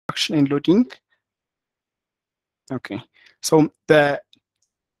extraction and loading. Okay, so the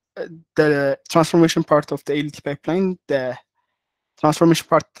transformation part of the ALT pipeline, the transformation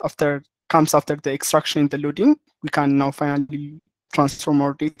part comes after the extraction and the loading. We can now finally transform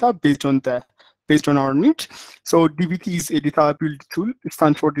our data based on our need. So DBT is a data build tool. It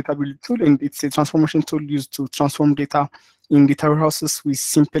stands for data build tool, and it's a transformation tool used to transform data in data warehouses with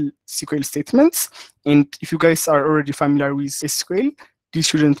simple SQL statements. And if you guys are already familiar with SQL, this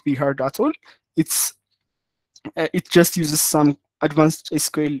shouldn't be hard at all. It just uses some advanced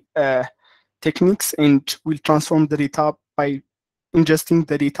SQL techniques and will transform the data by ingesting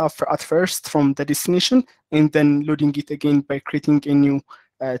the data at first from the destination and then loading it again by creating a new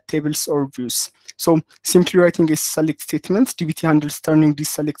tables or views. So simply writing a select statement, DBT handles turning these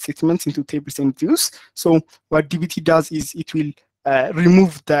select statements into tables and views. So what DBT does is it will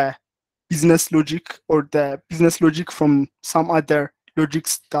remove the business logic or the business logic from some other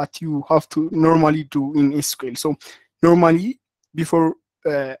logics that you have to normally do in SQL. So normally before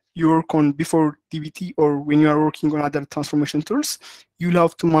before DBT or when you are working on other transformation tools, you'll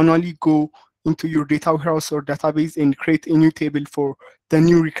have to manually go into your data warehouse or database and create a new table for the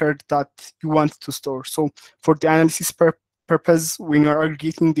new record that you want to store. So for the analysis purpose, when you're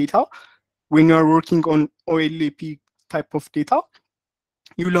aggregating data, when you're working on OLAP type of data,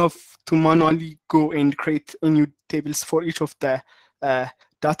 you'll have to manually go and create a new tables for each of the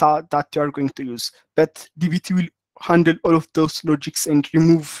data that you are going to use. But DBT will handle all of those logics and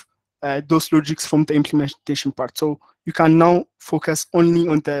remove those logics from the implementation part. So you can now focus only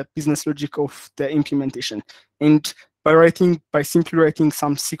on the business logic of the implementation. And by simply writing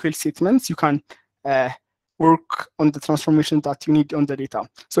some SQL statements, you can work on the transformation that you need on the data.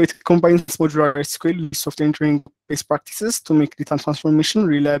 So it combines modular SQL with software engineering best practices to make data transformation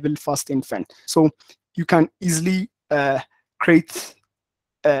reliable, fast, and fun. So you can easily create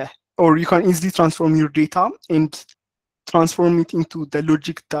or you can easily transform your data and transform it into the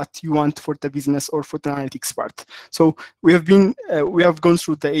logic that you want for the business or for the analytics part. So we have gone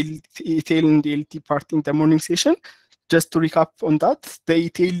through the ETL and the LT part in the morning session. Just to recap on that, the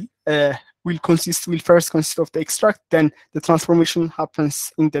ETL will first consist of the extract, then the transformation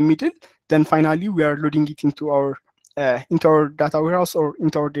happens in the middle, then finally we are loading it into our data warehouse or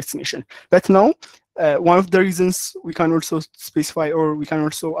into our destination. But now, one of the reasons we can also specify or we can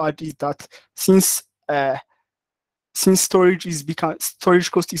also add is that since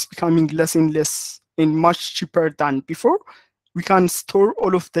storage cost is becoming less and less and much cheaper than before, we can store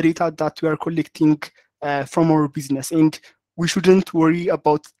all of the data that we are collecting from our business, and we shouldn't worry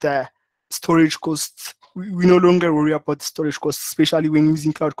about the storage costs. We no longer worry about storage costs, especially when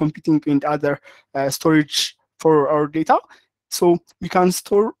using cloud computing and other storage for our data. So we can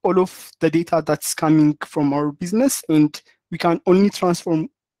store all of the data that's coming from our business, and we can only transform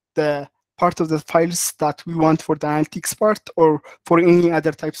the part of the files that we want for the analytics part or for any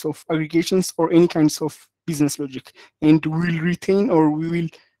other types of aggregations or any kinds of business logic. And we'll retain or we will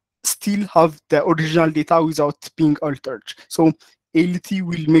still have the original data without being altered. So ALT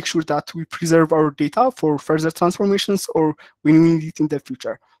will make sure that we preserve our data for further transformations or when we need it in the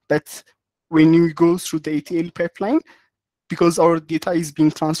future. But when we go through the ETL pipeline, because our data is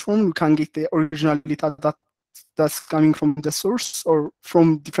being transformed, we can get the original data that's coming from the source or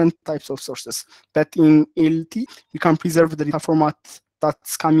from different types of sources. But in ALT, we can preserve the data format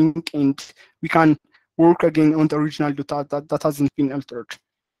that's coming and we can work again on the original data that hasn't been altered.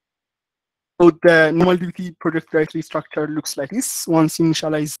 So the normal DBT project directory structure looks like this. Once you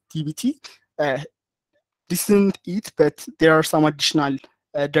initialize DBT, this isn't it, but there are some additional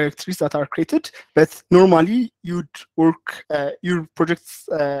directories that are created. But normally, your project's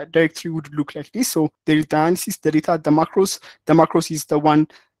directory would look like this. So there is the analysis, the data, the macros. The macros is the one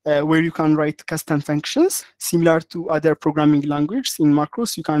where you can write custom functions, similar to other programming languages. In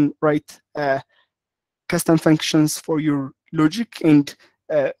macros, you can write custom functions for your logic. And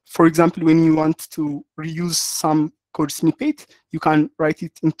for example, when you want to reuse some code snippet, you can write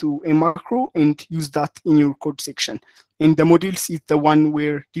it into a macro and use that in your code section. And the models is the one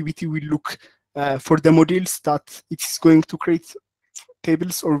where DBT will look for the models that it's going to create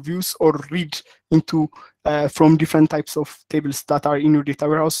tables or views or read into from different types of tables that are in your data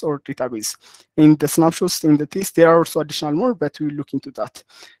warehouse or database. In the snapshots in the test, there are also additional more, but we'll look into that.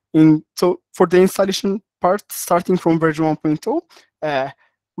 And so for the installation part, starting from version 1.0,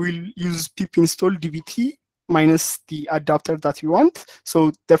 we'll use pip install dbt minus the adapter that we want.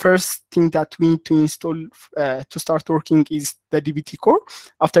 So the first thing that we need to install to start working is the dbt core.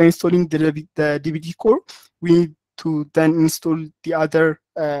 After installing the dbt core, we need to then install the other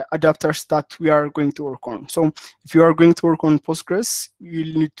adapters that we are going to work on. So if you are going to work on Postgres,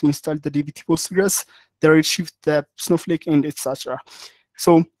 you'll need to install the DBT Postgres, the Redshift, the Snowflake, and etc.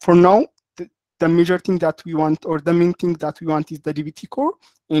 So for now, the major thing that we want, or the main thing that we want, is the DBT core.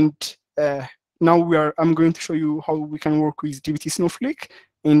 And now I'm going to show you how we can work with DBT Snowflake,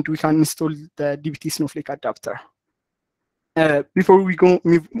 and we can install the DBT Snowflake adapter. Before we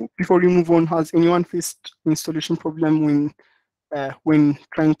move on, has anyone faced installation problem when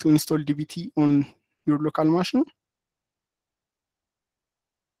trying to install DBT on your local machine?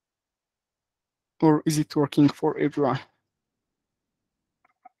 Or is it working for everyone?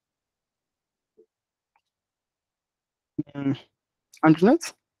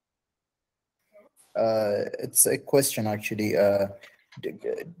 Antoinette? It's a question actually.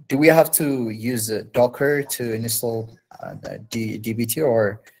 Do we have to use Docker to install the DBT,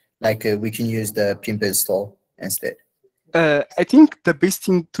 or like we can use the pimp install instead? I think the best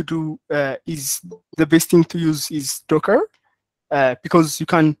thing to do is Docker, because you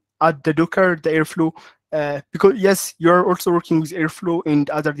can add the Docker, the Airflow, because yes, you're also working with Airflow and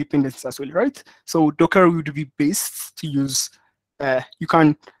other dependencies as well, right? So Docker would be best to use. You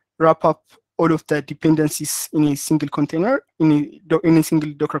can wrap up all of the dependencies in a single container, in a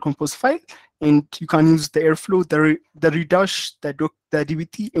single Docker Compose file, and you can use the Airflow, the Redash, the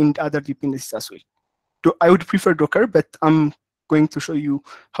DBT, and other dependencies as well. I would prefer Docker, but I'm going to show you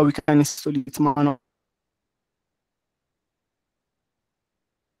how we can install it manually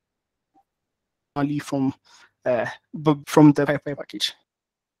from the PyPy package.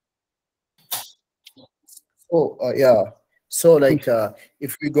 Oh, yeah. So like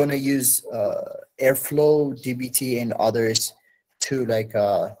if we're gonna use Airflow, DBT, and others to like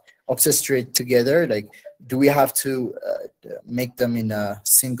orchestrate together, like do we have to make them in a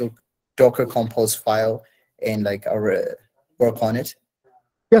single Docker Compose file and like work on it?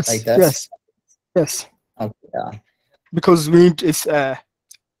 Yes, like that? yes. Okay, yeah. Because we need a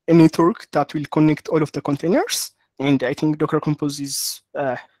network that will connect all of the containers, and I think Docker Compose is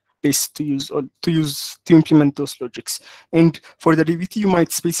best to use to implement those logics. And for the DBT, you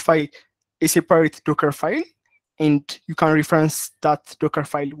might specify a separate Docker file, and you can reference that Docker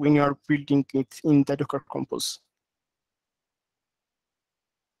file when you are building it in the Docker Compose.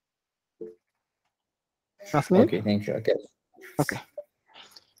 Nathaniel? Okay, thank you. Okay.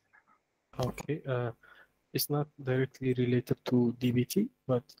 Okay. It's not directly related to DBT,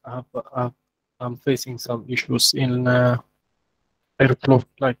 but I'm facing some issues in Airflow.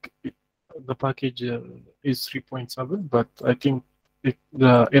 Like the package is 3.7, but I think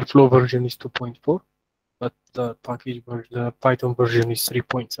the Airflow version is 2.4, but the Python version is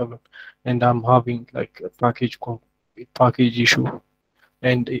 3.7, and I'm having like a package issue.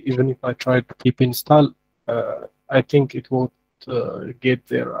 And even if I try to keep install, I think it won't get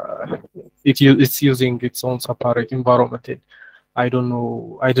there. It's using its own separate environment. And I didn't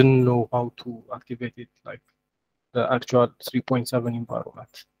know how to activate it, like the actual 3.7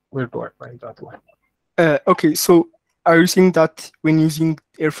 environment. Where do I find that one? Okay, so are you saying that when using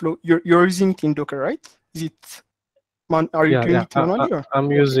Airflow, you're using it in Docker, right? Is it are you doing it manually?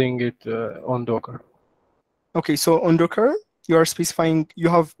 I'm using it on Docker. Okay, so on Docker, you are specifying you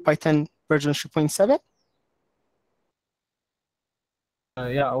have Python version 3.7.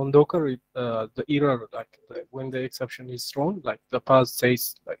 Yeah, on Docker, the error, like when the exception is thrown, like the path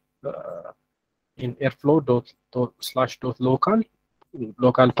says like in Airflow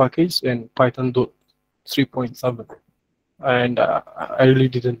local package and Python 3.7, and I really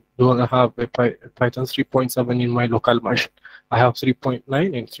don't have a Python 3.7 in my local machine. I have 3.9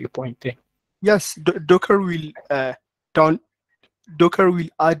 and 3.10. Yes, Docker will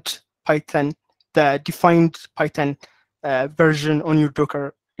add Python, the defined Python version on your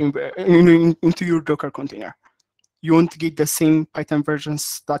Docker into your Docker container. You won't get the same Python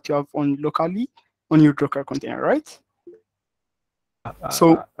versions that you have on locally on your Docker container, right?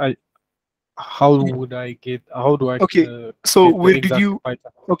 So how do I okay, so where did you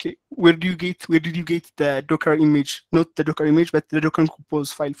get the Docker image, not the Docker image, but the Docker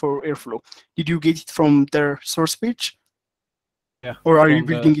Compose file for Airflow? Did you get it from their source page? Yeah. Or are you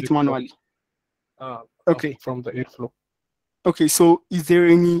building it manually? Okay. From the Airflow. Okay, so is there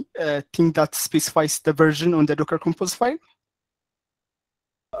any thing that specifies the version on the Docker Compose file?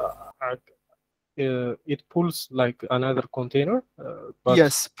 It pulls like another container. But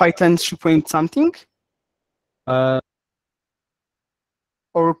yes, Python 2 something. Or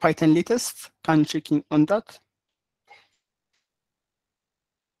Python latest. Can you check in on that? .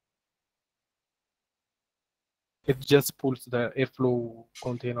 It just pulls the Airflow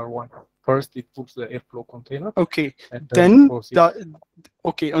container one. First, it pulls the Airflow container. Okay, and then proceeds.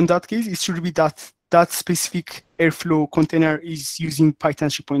 okay, on that case, it should be that that specific Airflow container is using Python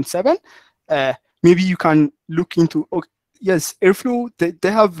 3.7. Maybe you can look into, yes, Airflow,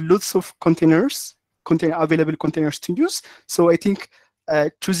 they have lots of containers, available containers to use. So I think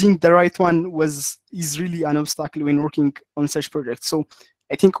choosing the right one is really an obstacle when working on such projects. So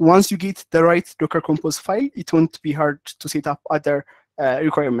I think once you get the right Docker Compose file, it won't be hard to set up other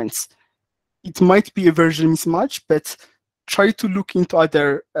requirements. It might be a version mismatch, but try to look into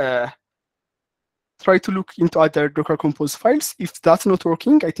other Docker Compose files. If that's not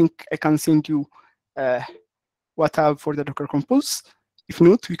working, I think I can send you what I have for the Docker Compose. If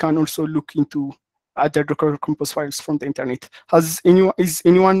not, we can also look into other Docker Compose files from the internet. Has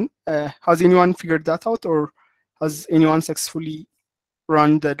anyone figured that out, or has anyone successfully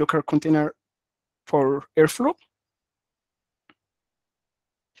run the Docker container for Airflow?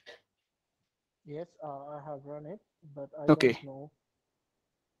 Yes, I have run it, but I Okay. don't know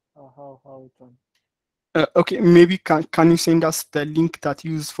how it runs. Okay, maybe can you send us the link that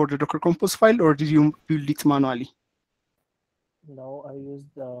you use for the Docker Compose file, or did you build it manually? No, I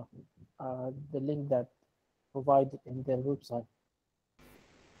used the link that provided in their website.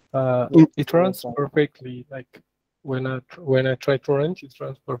 It runs perfectly. Like when I try to run it, it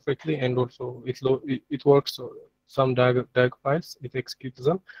runs perfectly, and also it works. Some DAG files, it executes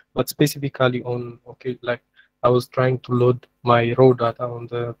them, but specifically on like I was trying to load my raw data on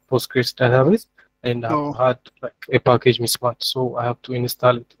the Postgres database, and I've had like a package mismatch, so I have to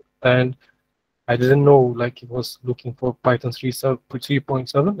install it, and I didn't know like it was looking for Python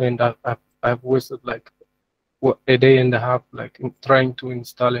 3.7, and I've wasted like a day and a half like trying to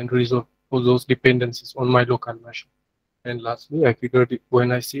install and resolve all those dependencies on my local machine. And lastly, I figured it,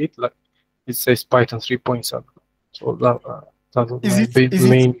 when I see it, like it says Python 3.7. So that was my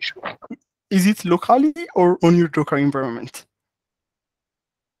main issue. Is it locally or on your Docker environment?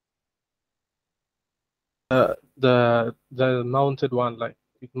 The mounted one, like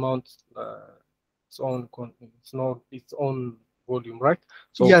it mounts its own volume, right?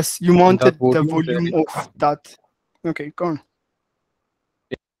 So yes, you mounted the volume, volume of that. Okay, go on.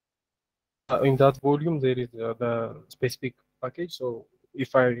 In that volume, there is the specific package. So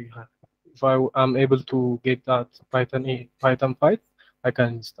if I am able to get that Python file, I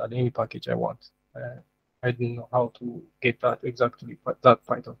can install any package I want. I didn't know how to get that exactly, but that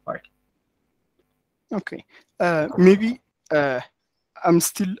Python file. Okay, maybe I'm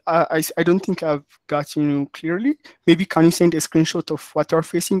still. I don't think I've got you clearly. Maybe can you send a screenshot of what you're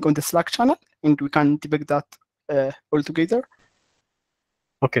facing on the Slack channel, and we can debug that all together.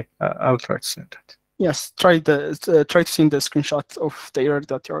 Okay, I'll try to send that. Yes, try to send the screenshot of the error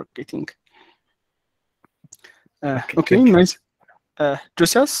that you're getting. Okay, nice.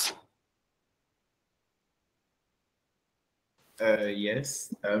 Josias?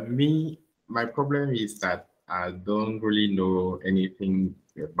 Yes, my problem is that I don't really know anything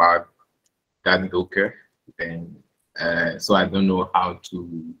about that Docker, and so I don't know how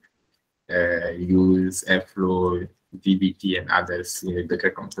to use Airflow, dbt, and others in the Docker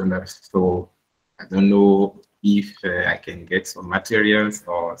containers. So I don't know if I can get some materials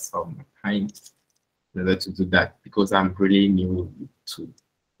or some hints in order to do that, because I'm really new to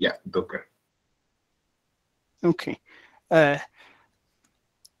Docker. Okay.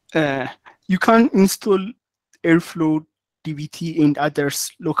 You can install Airflow, dbt, and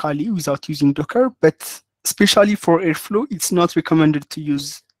others locally without using Docker, but especially for Airflow, it's not recommended to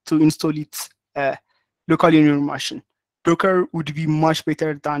install it locally on your machine. Docker would be much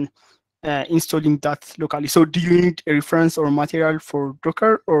better than installing that locally. So do you need a reference or material for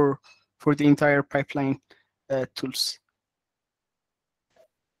Docker or for the entire pipeline tools?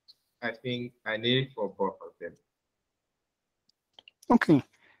 I think I need it for both of them. Okay.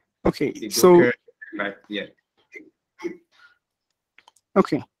 Okay. The So Docker,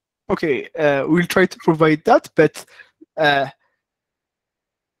 Okay. We'll try to provide that, but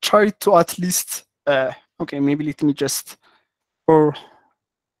try to at least. Okay, maybe let me just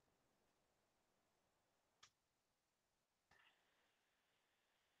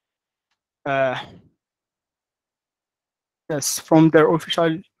yes, from their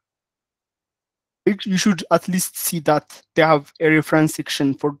official page, you should at least see that they have a reference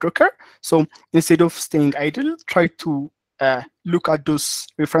section for Docker. So instead of staying idle, try to look at those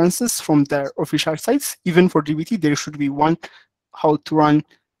references from their official sites. Even for dbt, there should be one how to run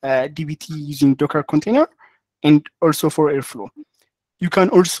dbt using Docker container, and also for Airflow. You can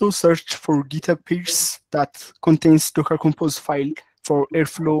also search for GitHub pages that contains Docker Compose file for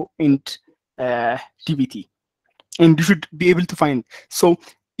Airflow and dbt. and you should be able to find. So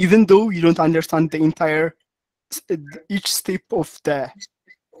even though you don't understand the entire each step of the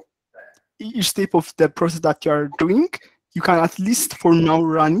process that you are doing, you can at least for now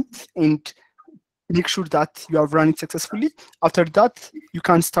run it and make sure that you have run it successfully. After that, you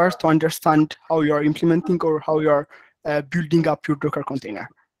can start to understand how you are implementing or how you are building up your Docker container.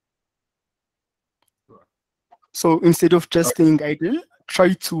 So instead of just staying idle,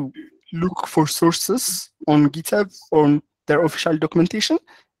 try to look for sources on GitHub or on their official documentation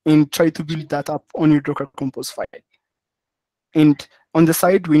and try to build that up on your Docker Compose file. And on the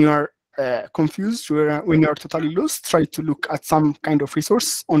side, when you are confused, when you are totally lost, try to look at some kind of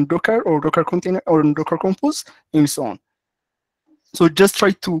resource on Docker or Docker container or on Docker Compose and so on. So just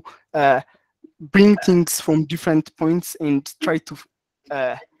try to bring things from different points and try to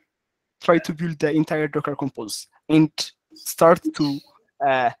build the entire Docker Compose and start to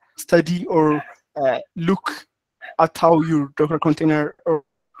study or look at how your Docker container or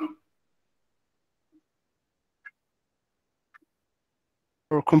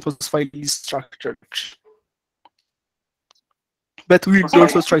Compose file is structured. But we will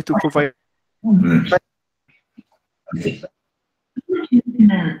also try to provide Good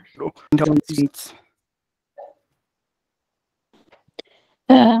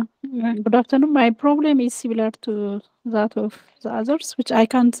afternoon. My problem is similar to that of the others, which I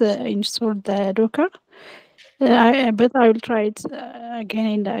can't install the Docker. But I will try it again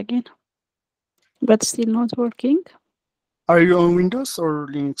and again, but still not working. Are you on Windows or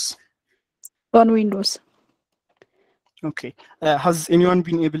Linux? On Windows. Okay. Has anyone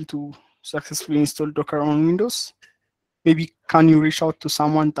been able to successfully install Docker on Windows? Maybe can you reach out to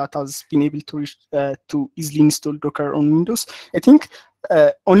someone that has been able to easily install Docker on Windows? I think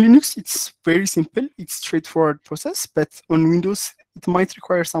on Linux it's very simple, it's straightforward process, but on Windows it might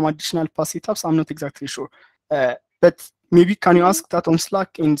require some additional pass setups. I'm not exactly sure, but maybe can you ask that on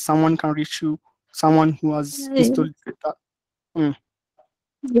Slack and someone can reach you, someone who has installed that.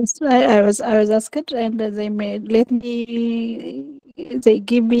 Yes, I was asked, and they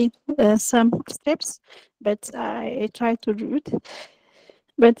give me some steps, but I tried to do it,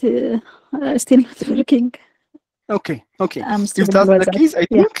 but still not working. Okay. If If that's the case, I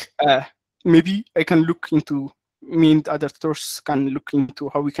think maybe I can look into, me and other tutors can look into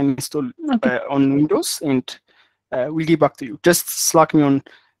how we can install on Windows, and we'll get back to you. Just Slack me on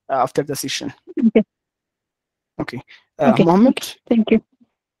after the session. Okay. Mohammed? Okay. Thank you.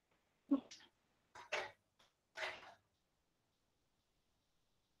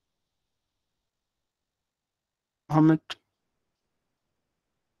 Mohammed?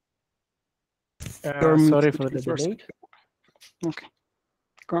 Sorry for the delay. Okay.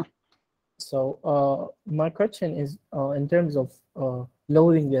 Go on. So my question is in terms of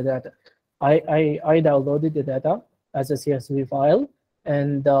loading the data. I downloaded the data as a CSV file,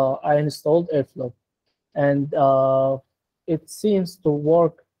 and I installed Airflow, and it seems to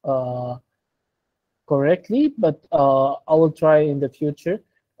work correctly, but I will try in the future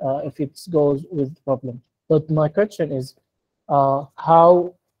if it goes with problem. But my question is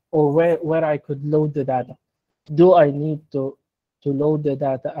how or where I could load the data. Do I need to load the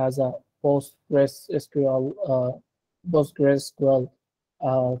data as a PostgreSQL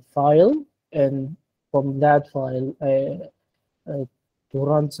file, and from that file to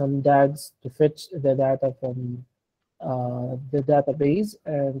run some DAGs to fetch the data from the database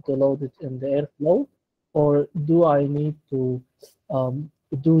and to load it in the Airflow, or do I need to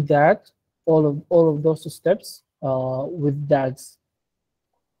do that all of those steps with DAGs?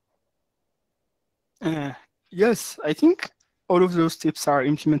 Yes, I think all of those steps are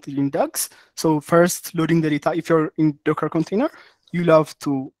implemented in DAGs. So first, loading the data. If you're in Docker container, you'll have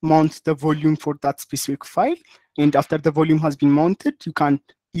to mount the volume for that specific file. And after the volume has been mounted, you can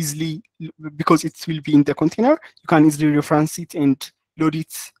easily, because it will be in the container, you can easily reference it and load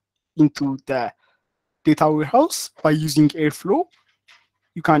it into the data warehouse by using Airflow.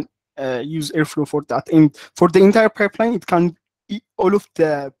 You can use Airflow for that. And for the entire pipeline, it can, all of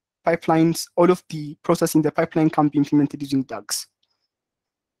the pipelines, all of the process in the pipeline can be implemented using DAGs.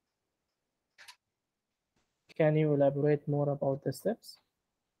 Can you elaborate more about the steps?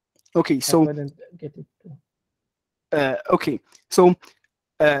 Okay, so I couldn't get it. okay, so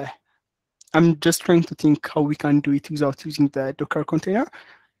I'm just trying to think how we can do it without using the Docker container.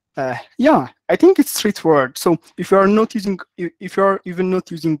 Yeah, I think it's straightforward. So if you are not using, if you are even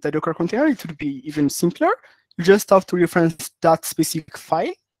not using the Docker container, it would be even simpler. You just have to reference that specific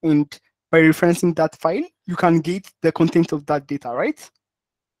file, and by referencing that file, you can get the content of that data, right?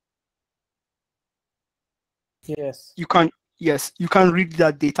 Yes. You can, yes, you can read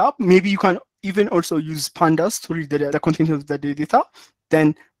that data. Maybe you can even also use pandas to read the content of the data.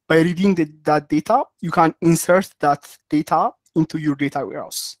 Then by reading that data, you can insert that data into your data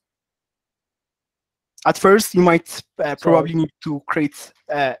warehouse. At first, you might probably need to create,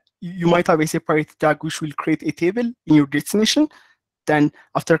 you might have a separate tag which will create a table in your destination. Then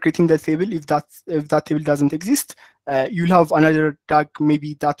after creating the table, if that table doesn't exist, you'll have another tag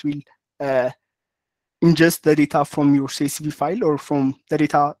maybe that will ingest the data from your CSV file or from the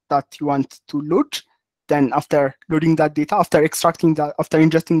data that you want to load. Then after loading that data, after extracting that, after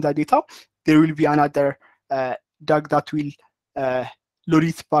ingesting that data, there will be another tag that will load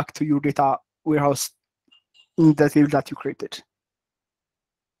it back to your data warehouse in the table that you created.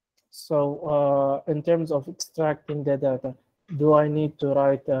 So in terms of extracting the data, do I need to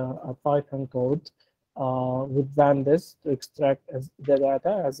write a Python code with pandas to extract the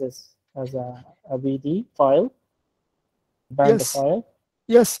data as a BD file, panda file?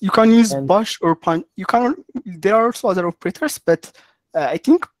 Yes, you can use bash or pan. You can. There are also other operators, but I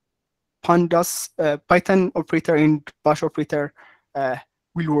think pandas, Python operator and bash operator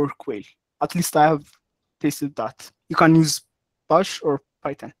will work well. At least I have tasted that. You can use bash or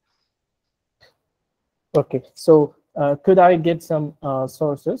Python. Okay, so could I get some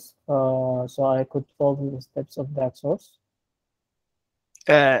sources so I could follow the steps of that source?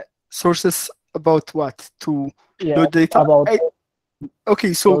 Sources about what? To Yeah, load data? about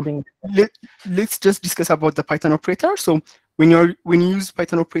okay, so let's just discuss about the Python operator. So when you use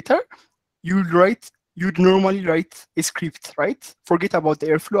Python operator, you'd normally write a script, right? Forget about the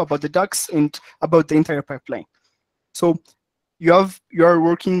Airflow, about the ducks, and about the entire pipeline. So you are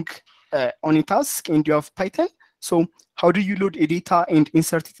working on a task and you have Python. So how do you load a data and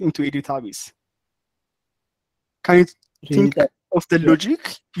insert it into a database? Can you think of the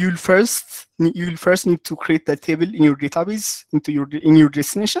logic? You'll first need to create the table in your database in your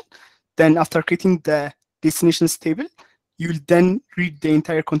destination. Then after creating the destinations table, you'll then read the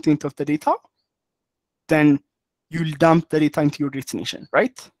entire content of the data. Then you'll dump the data into your destination,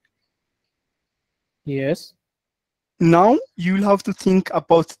 right? Yes. Now you'll have to think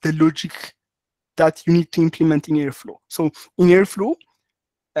about the logic that you need to implement in Airflow. So in Airflow,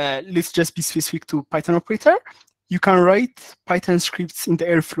 let's just be specific to Python operator. You can write Python scripts in the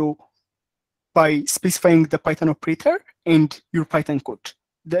Airflow by specifying the Python operator and your Python code,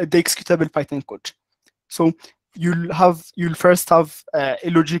 the executable Python code. So you'll first have a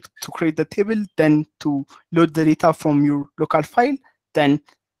logic to create the table, then to load the data from your local file, then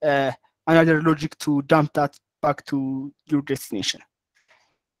another logic to dump that back to your destination.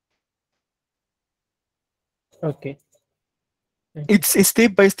 Okay. It's a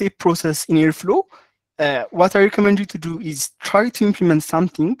step-by-step process in Airflow. What I recommend you to do is try to implement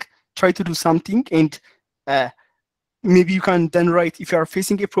something, try to do something, and maybe you can then write, if you are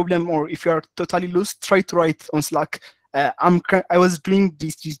facing a problem or if you are totally lost, try to write on Slack, I was doing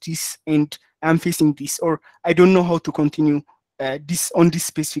this, and I'm facing this, or I don't know how to continue this on this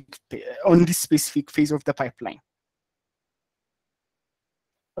specific phase of the pipeline.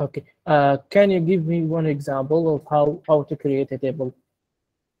 Okay. Can you give me one example of how to create a table?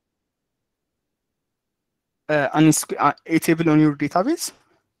 A table on your database?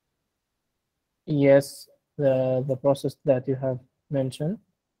 Yes, the process that you have mentioned.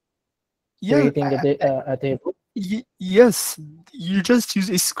 Yeah, creating a table. Yes, you just use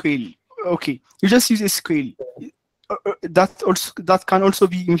SQL. Okay, you just use SQL. That can also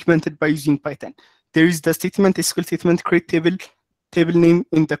be implemented by using Python. There is the statement, SQL statement, create table name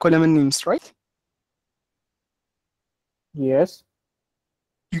in the column names, right? Yes.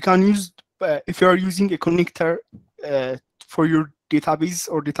 You can use, if you are using a connector for your database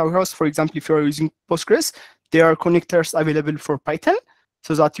or data warehouse, for example, if you are using Postgres, there are connectors available for Python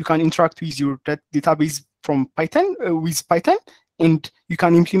so that you can interact with your database from Python, and you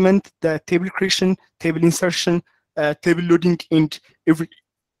can implement the table creation, table insertion, table loading, and every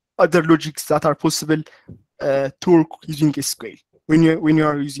other logics that are possible to work using SQL when you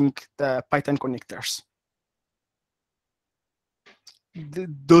are using the Python connectors.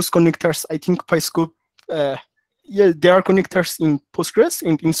 Those connectors, I think PyScope, yeah, there are connectors in Postgres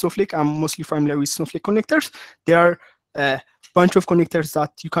and in Snowflake. I'm mostly familiar with Snowflake connectors. There are a bunch of connectors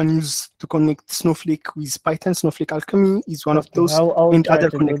that you can use to connect Snowflake with Python. Snowflake Alchemy is one of those, and other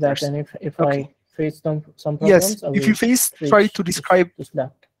to connectors. Do that, and if okay. I face some problems, yes, if you face, try to describe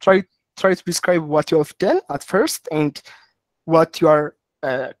what you have done at first and what you are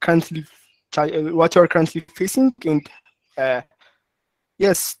currently facing, and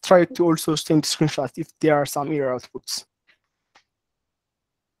yes, try to also send screenshots if there are some error outputs.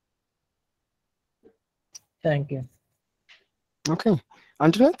 Thank you. Okay.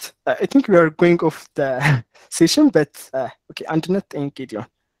 Antoinette, I think we are going off the session, but okay, Antoinette and Gideon.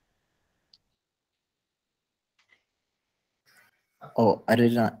 Oh, I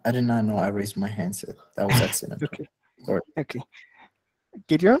did not know I raised my hand, so that was accidental. Okay, Sorry. okay.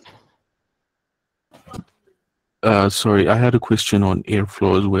 Gideon? Sorry, I had a question on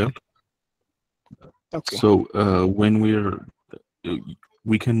airflow as well. Okay. So when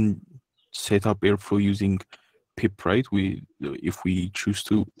we can set up airflow using pip, right? If we choose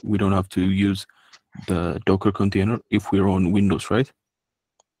to, we don't have to use the Docker container if we're on Windows, right?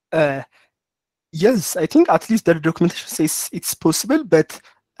 Yes, I think at least the documentation says it's possible, but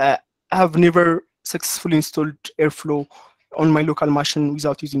I have never successfully installed Airflow on my local machine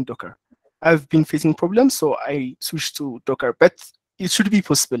without using Docker. I've been facing problems, so I switched to Docker, but it should be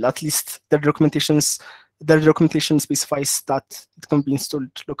possible. At least the documentation specifies that it can be installed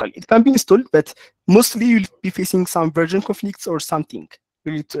locally. It can be installed, but mostly you'll be facing some version conflicts or something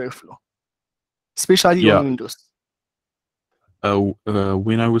related to Airflow, especially Yeah. on Windows.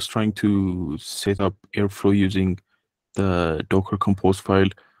 When I was trying to set up Airflow using the Docker Compose file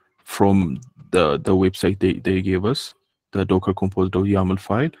from the website they gave us, the Docker Compose.yaml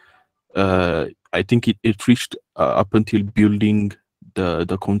file, I think it reached up until building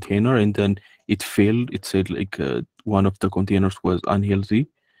the container, and then it failed. It said like one of the containers was unhealthy,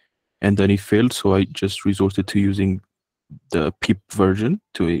 and then it failed. So I just resorted to using the pip version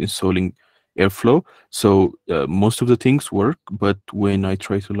to installing Airflow. So most of the things work, but when I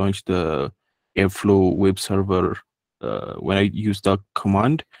try to launch the Airflow web server, when I use that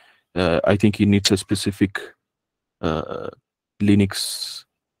command, I think it needs a specific Linux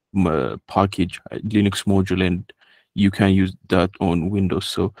package, Linux module, and you can use that on Windows.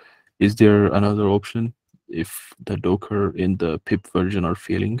 So is there another option if the Docker and the pip version are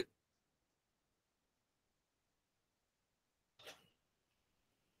failing?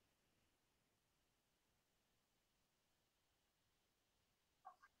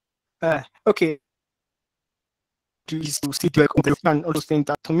 Okay. To see the you can also send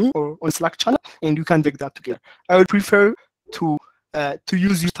that to me or on Slack channel, and you can debug that together. I would prefer to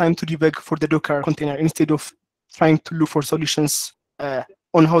use your time to debug for the Docker container instead of trying to look for solutions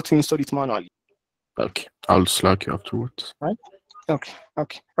on how to install it manually. Okay, I'll Slack you afterwards. Right? Okay.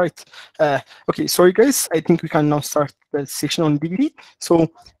 Right. Okay. Sorry, guys. I think we can now start the session on DBT. So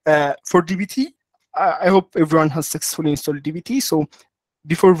for DBT, I hope everyone has successfully installed DBT. So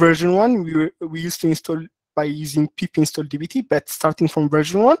before version 1, we used to install by using pip install dbt, but starting from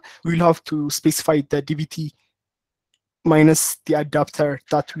version 1, we'll have to specify the dbt minus the adapter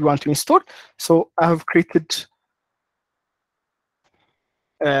that we want to install. So I have created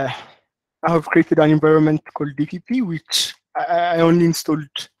an environment called dpp, which I only installed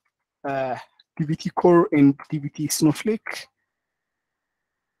dbt core and dbt snowflake.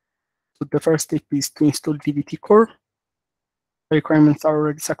 So the first step is to install dbt core. The requirements are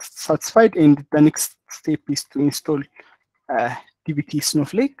already satisfied, and the next step is to install dbt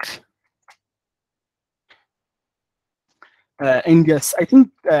snowflake. And yes, I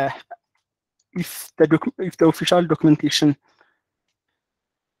think if the official documentation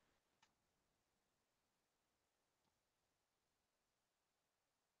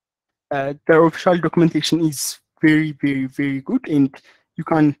is very, very, very good, and you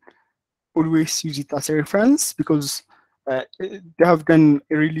can always use it as a reference because they have done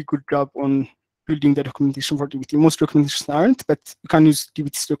a really good job on building the documentation for DBT. Most documentations aren't, but you can use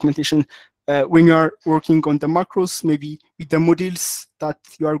DBT's documentation when you are working on the macros, maybe with the models that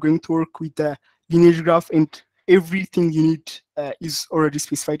you are going to work with, the lineage graph, and everything you need is already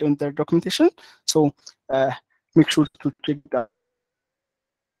specified on their documentation. So make sure to check that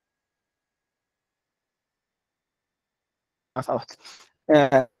out.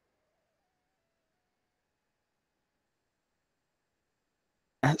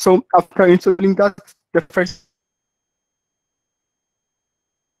 So after installing that, the first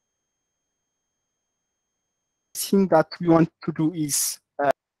thing that we want to do is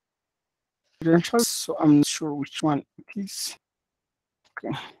credentials. So I'm not sure which one it is.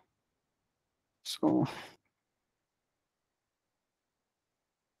 Okay. So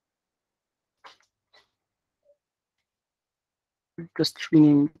we'll just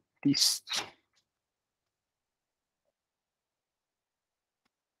rename this.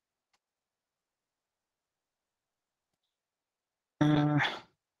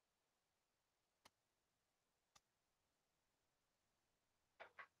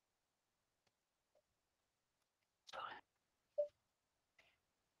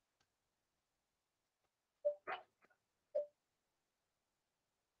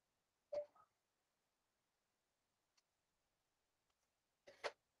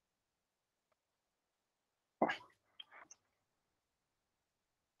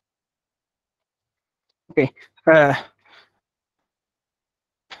 Okay.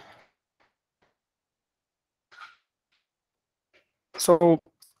 So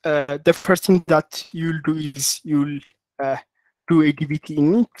the first thing that you'll do is you'll do a DBT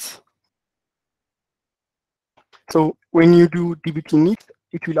init. So when you do DBT init,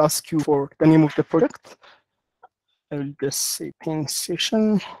 it will ask you for the name of the project. I will just say pin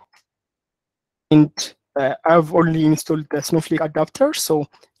session. And I've already installed the Snowflake adapter. So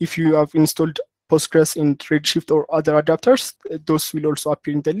if you have installed Postgres in Redshift or other adapters, those will also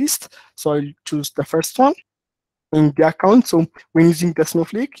appear in the list. So I'll choose the first one in the account. So when using the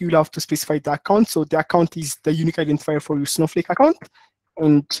Snowflake, you'll have to specify the account. So the account is the unique identifier for your Snowflake account.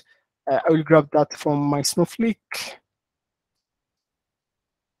 And I will grab that from my Snowflake.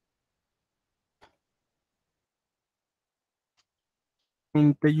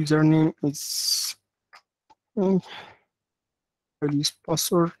 And the username is, I'll use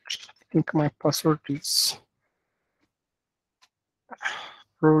password. I think my password is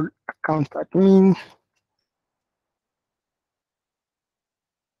role account admin.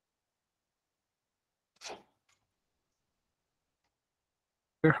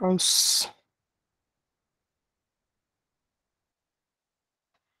 Warehouse.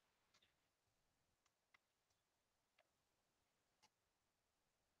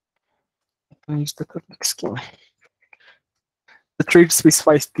 Use the public scheme. The trade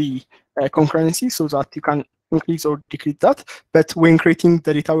specifies the concurrency so that you can increase or decrease that. But when creating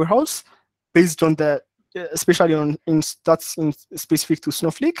the data warehouse, based on the, especially on that's specific to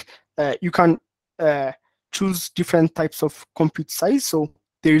Snowflake, you can choose different types of compute size. So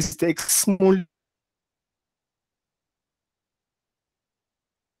there is the X small,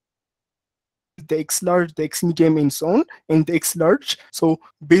 the X large, the X medium, and so on, and the X large. So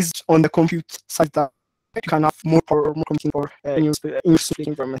based on the compute size that you can have more power or more computing power in your Snowflake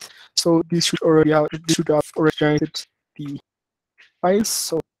environment. So this should have already generated the files.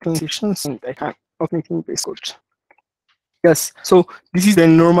 So transitions, and I can open it in base code. Yes. So this is the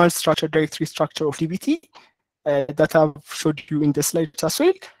normal structure, directory structure of DBT that I've showed you in the slides as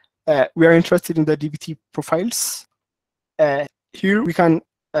well. We are interested in the DBT profiles. Here we can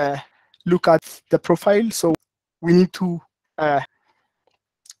look at the profile. So we need to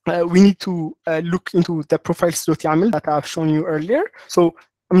look into the profiles.yaml that I've shown you earlier. So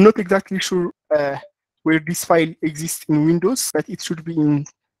I'm not exactly sure where this file exists in Windows, but it should be in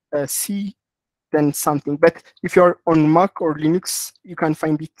C then something. But if you're on Mac or Linux, you can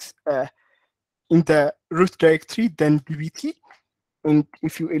find it in the root directory, then dbt. And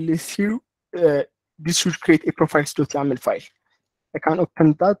if you ls here, this should create a profiles.yaml file. I can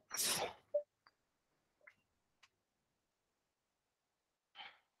open that.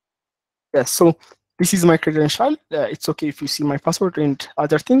 Yes, so this is my credential. It's okay if you see my password and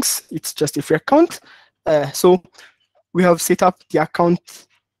other things. It's just a free account. So we have set up the account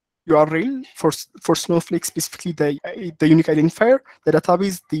URL for Snowflake, specifically the unique identifier, the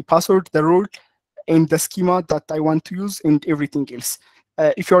database, the password, the role, and the schema that I want to use, and everything else.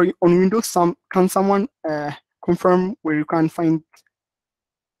 If you're on Windows, can someone confirm where you can find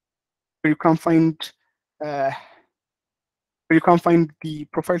the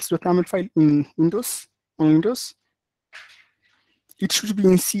profiles.yaml file in Windows? On Windows, it should be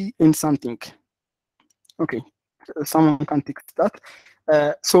in C and something. Okay, someone can fix that.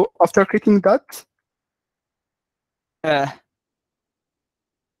 So after creating that,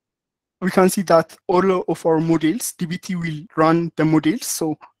 we can see that all of our models, dbt will run the models.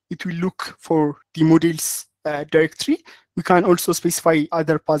 So it will look for the models directory. We can also specify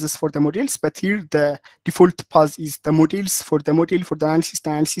other paths for the models, but here the default path is the models for the model, for the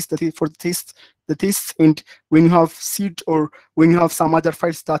analysis, for the test. And when you have seed or when you have some other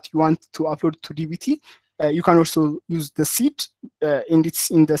files that you want to upload to dbt, you can also use the seed, and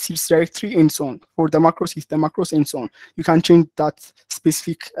it's in the seeds directory and so on. For the macros, it's the macros and so on. You can change that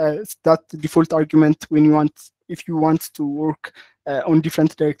specific, that default argument when you want, if you want to work on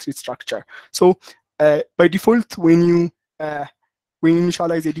different directory structure. So by default, when you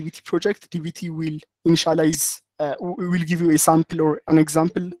initialize a dbt project, dbt will initialize, will give you a sample or an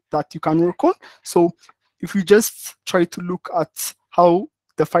example that you can work on. So if you just try to look at how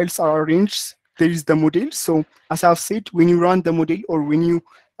the files are arranged, there is the model. So as I've said, when you run the model or when you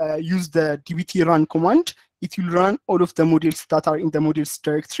use the dbt run command, it will run all of the models that are in the models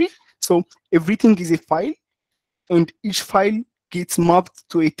directory. So everything is a file, and each file gets mapped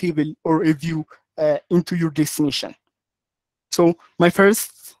to a table or a view into your destination. So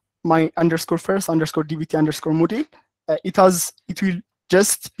my underscore first underscore dbt underscore model, it will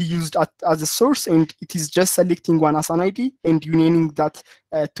just be used as a source, and it is just selecting one as an ID and unioning that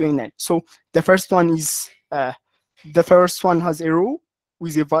to a null. So the first one is has a row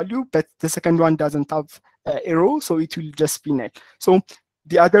with a value, but the second one doesn't have a row, so it will just be null. So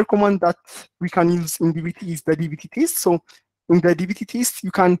the other command that we can use in dbt is the dbt test. So in the dbt test,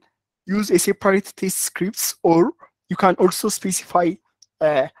 you can use a separate test scripts, or you can also specify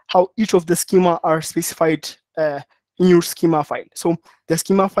how each of the schema are specified in your schema file. So the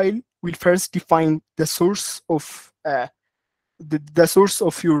schema file will first define the source of the source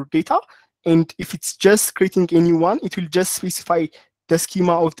of your data, and if it's just creating a new one, it will just specify the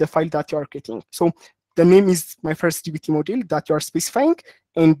schema of the file that you are creating. So the name is my first dbt model that you are specifying,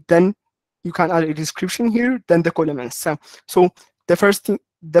 and then you can add a description here, then the columns. So the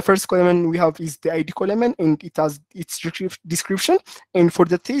first column we have is the ID column, and it has its description. And for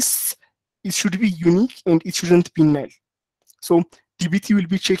the tests, it should be unique and it shouldn't be null. So dbt will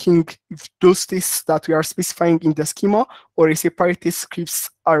be checking if those tests that we are specifying in the schema or a separate test scripts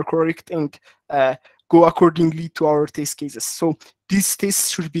are correct and go accordingly to our test cases. So these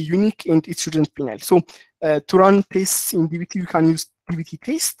tests should be unique and it shouldn't be null. So to run tests in dbt, you can use dbt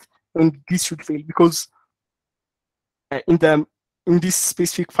test, and this should fail because in this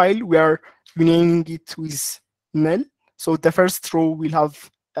specific file we are unioning it with null. So the first row will have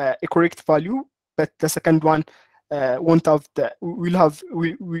a correct value, but the second one won't have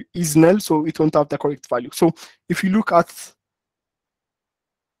is null, so it won't have the correct value. So if you look at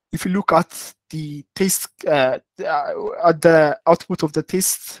the test at the output of the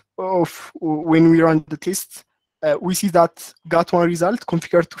test of when we run the test, we see that got one result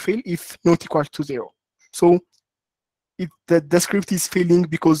configured to fail if not equal to 0. So the script is failing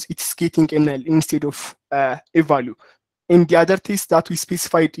because it's getting a null instead of a value. And the other test that we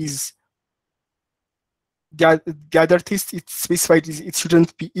specified is the other test it's specified is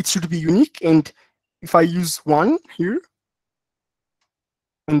it should be unique. And if I use 1 here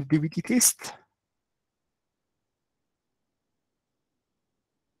and dbt test,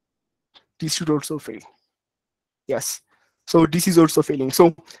 this should also fail. Yes, so this is also failing.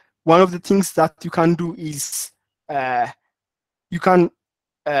 So one of the things that you can do is you can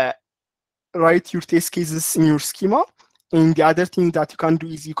write your test cases in your schema, and the other thing that you can do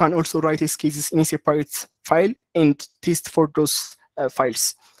is you can also write test cases in a separate file and test for those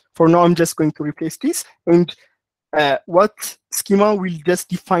files. For now, I'm just going to replace this, and what schema will just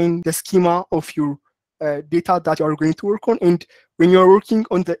define the schema of your data that you are going to work on. And when you are working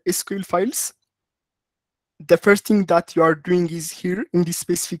on the SQL files, the first thing that you are doing is here in this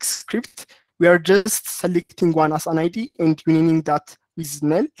specific script, we are just selecting one as an ID and unioning that with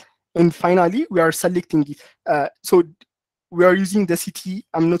null. And finally, we are selecting it. So we are using the CT.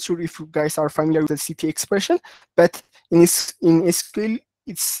 I'm not sure if you guys are familiar with the CT expression, but in SQL,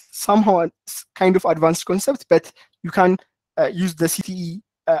 it's somehow a kind of advanced concept, but you can use the CTE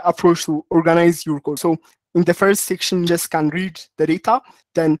approach to organize your code. So in the first section, you just can read the data.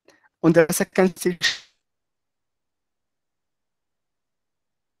 Then on the second section,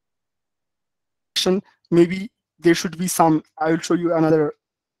 maybe there should be some, I will show you another.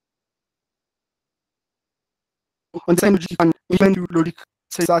 On the same logic, you can implement your logic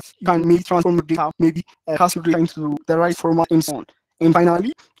so that you can maybe transform your data, maybe cast your data into the right format and so on. And finally,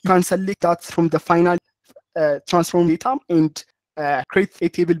 you can select that from the final transform data and create a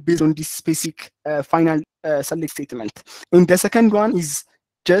table based on this specific final select statement. And the second one is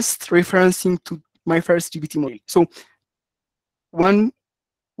just referencing to my first dbt model. So one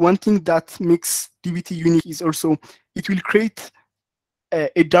thing that makes dbt unique is also it will create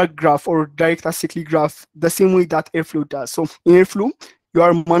a dark graph or direct acyclic graph the same way that Airflow does. So in Airflow, you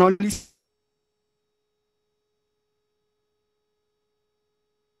are manually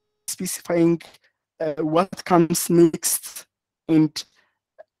specifying what comes next, and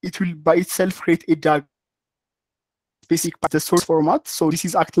it will by itself create a dark specific the source format. So this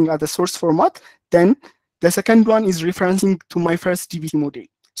is acting as the source format. Then the second one is referencing to my first dbt model.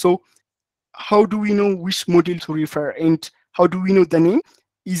 So how do we know which model to refer, and how do we know the name?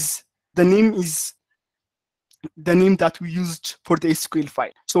 The name is the name that we used for the SQL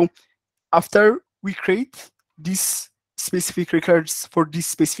file. So after we create these specific records for this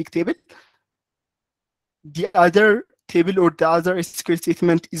specific table, the other table or the other SQL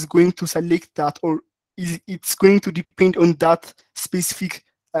statement is going to select that, or it's going to depend on that specific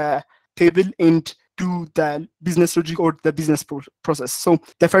table and do the business logic or the business process. So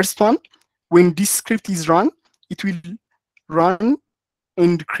the first one, when this script is run, it will run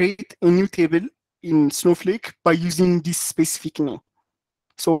and create a new table in Snowflake by using this specific name.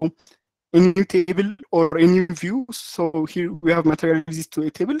 So a new table or a new view. So here we have materialized to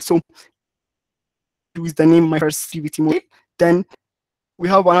a table. So with the name my first DBT model, then we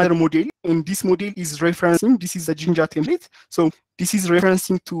have another model, and this model is referencing, this is the Jinja template. So this is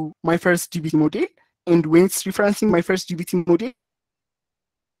referencing to my first DBT model. And when it's referencing my first DBT model,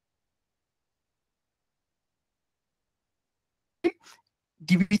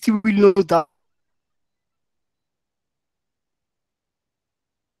 DBT will know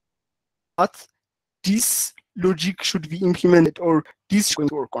that this logic should be implemented or this is going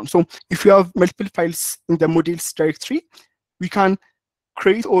to work on. So if you have multiple files in the models directory, we can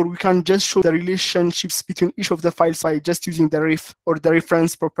create or we can just show the relationships between each of the files by just using the ref or the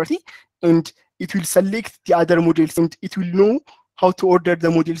reference property, and it will select the other models and it will know how to order the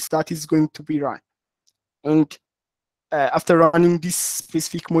models that is going to be run. And after running this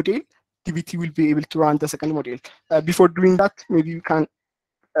specific model, DBT will be able to run the second model. Before doing that, maybe you can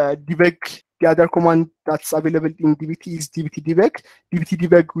debug. The other command that's available in DBT is dbt debug. Dbt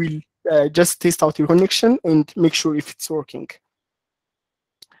debug will just test out your connection and make sure if it's working.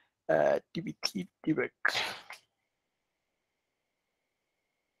 DBT debug.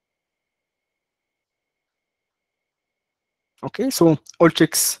 Okay, so all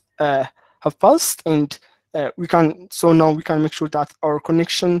checks have passed, and we can. So now we can make sure that our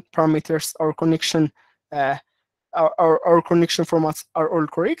connection parameters, our connection, our connection formats are all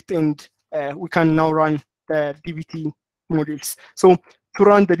correct, and we can now run the DBT models. So to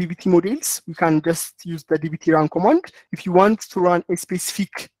run the DBT models, we can just use the dbt run command. If you want to run a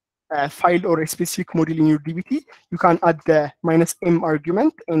specific file or a specific model in your DBT, you can add the -m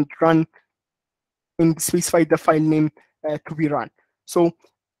argument and run and specify the file name to be run. So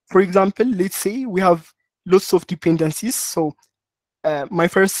for example, let's say we have lots of dependencies. So my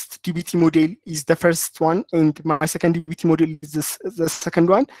first DBT model is the first one, and my second DBT model is the second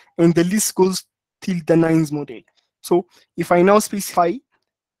one, and the list goes till the 9th model. So if I now specify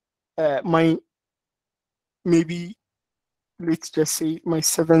my, maybe let's just say my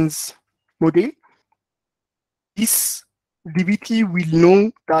 7th model, this DBT will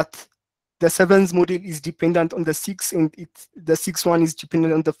know that the 7th model is dependent on the 6th, and the 6th one is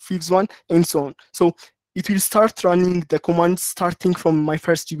dependent on the 5th one, and so on. So it will start running the commands starting from my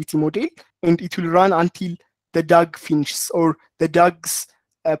first DBT model, and it will run until the DAG finishes or the DAG's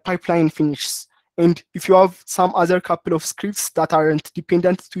pipeline finishes. And if you have some other couple of scripts that aren't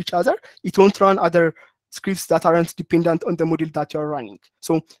dependent to each other, it won't run other scripts that aren't dependent on the model that you're running.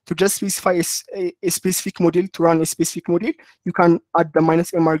 So to just specify a specific model to run a specific model, you can add the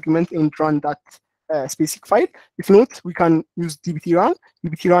 -m argument and run that specific file. If not, we can use dbt run.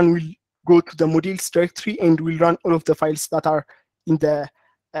 Dbt run will go to the models directory and will run all of the files that are in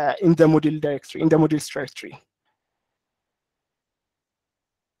the model directory, in the models directory.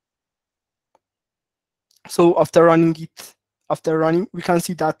 So after running, we can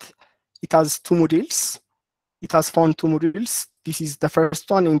see that it has 2 models. It has found 2 models. This is the first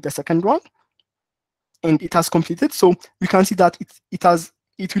one and the second one, and it has completed. So we can see that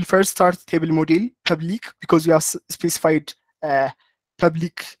it will first start table model public because we have specified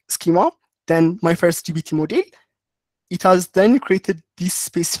public schema. Then my first DBT model. It has then created this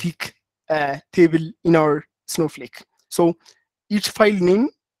specific table in our Snowflake. So each file name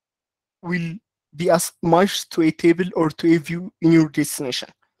will be as much to a table or to a view in your destination.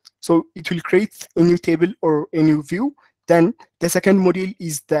 So it will create a new table or a new view. Then the second model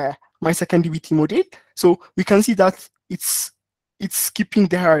is my second DBT model. So we can see that it's skipping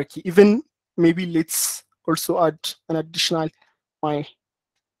the hierarchy. Even maybe let's also add an additional my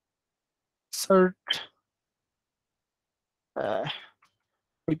third,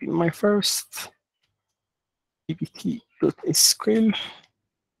 maybe my first dbt.sql,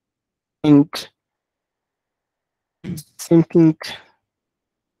 and same thing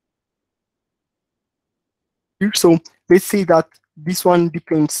here. So let's say that this one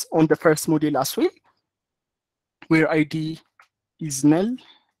depends on the first model as well, where ID is null.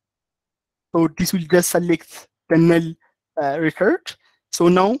 So this will just select the null record. So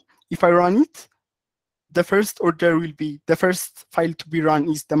now if I run it, the first order will be, the first file to be run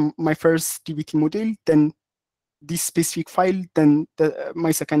is my first DBT model, then this specific file, then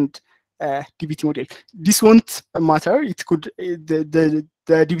my second DBT model. This won't matter. It could, the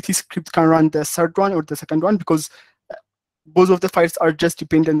DBT script can run the third one or the second one, because both of the files are just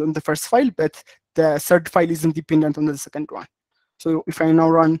dependent on the first file, but the third file isn't dependent on the second one. So if I now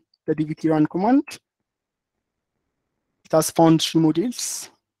run the dbt run command, it has found 3 models.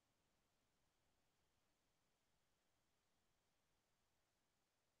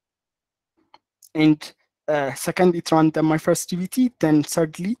 And second, it ran my first DBT. Then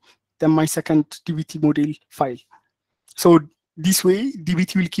thirdly, my second DBT model file. So this way,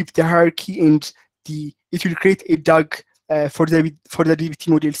 DBT will keep the hierarchy and it will create a DAG for the DBT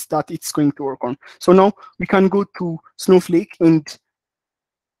models that it's going to work on. So now we can go to Snowflake, and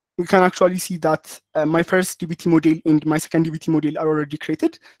we can actually see that my first DBT model and my second DBT model are already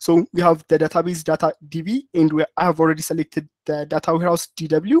created. So we have the database data DB, and I have already selected the data warehouse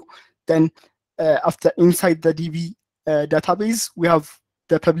DW. Then after inside the DB database, we have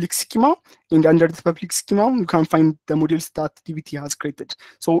the public schema, and under the public schema, you can find the models that DBT has created.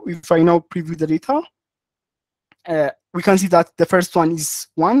 So if I now preview the data, we can see that the first one is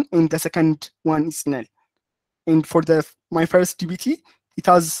 1 and the second one is null. And for my first DBT, it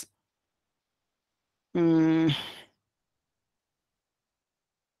has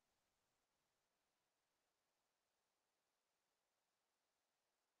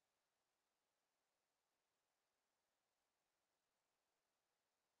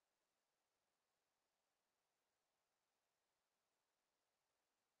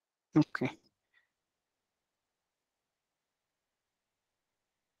okay.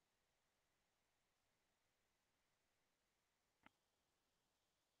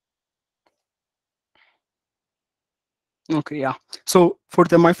 Okay, yeah. So for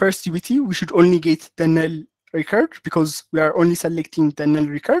my first DBT, we should only get the null record because we are only selecting the null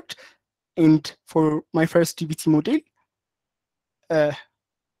record. And for my first DBT model,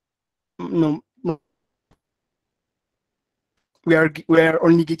 no, we are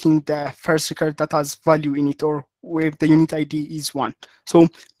only getting the first record that has value in it, or where the unit ID is 1. So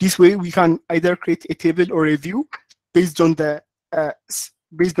this way, we can either create a table or a view based on the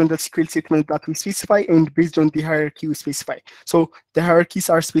SQL statement that we specify and based on the hierarchy we specify. So the hierarchies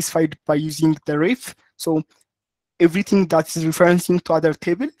are specified by using the ref. So everything that is referencing to other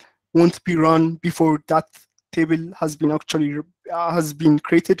table won't be run before that table has been actually has been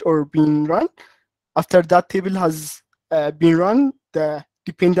created or been run. After that table has been run, the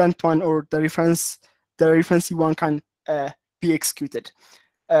dependent one or the referencing one can be executed.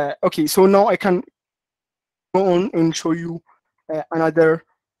 Okay, so now I can go on and show you another.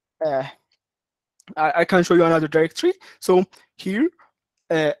 I can show you another directory. So here,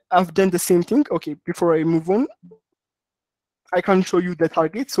 I've done the same thing. Okay, before I move on, I can show you the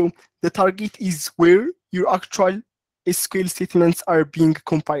target. So the target is where your actual SQL statements are being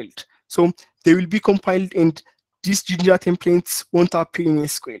compiled. So they will be compiled, and these Jinja templates won't appear in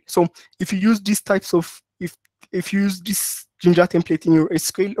SQL. So if you use these types of, if you use this Jinja template in your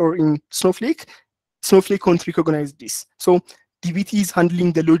SQL or in Snowflake, Snowflake won't recognize this. So DBT is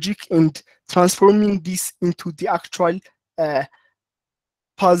handling the logic and transforming this into the actual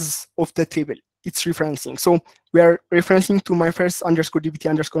paths of the table it's referencing. So we are referencing to my first underscore DBT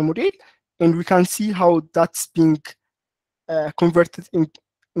underscore model, and we can see how that's being converted in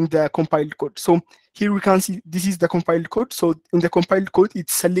the compiled code. So here we can see this is the compiled code. So in the compiled code,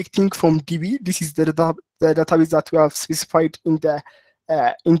 it's selecting from DB. This is the database that we have specified in the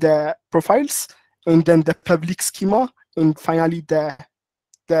profiles, and then the public schema, and finally the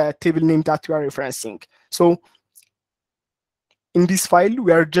table name that we are referencing. So in this file,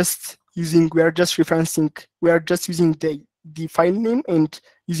 we are just using the file name and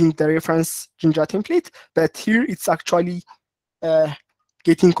using the reference Jinja template, but here it's actually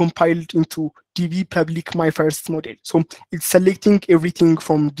getting compiled into DB public my first model. So it's selecting everything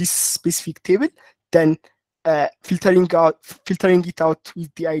from this specific table, then filtering it out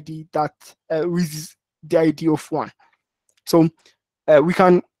with the ID of 1. So we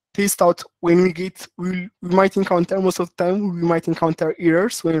can test out when we might encounter, most of the time we might encounter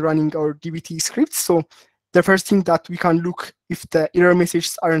errors when running our DBT scripts. So the first thing that we can look if the error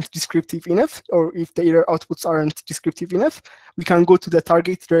messages aren't descriptive enough, or if the error outputs aren't descriptive enough, we can go to the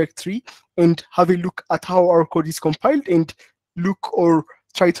target directory and have a look at how our code is compiled and look or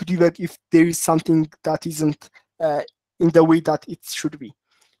try to debug if there is something that isn't in the way that it should be.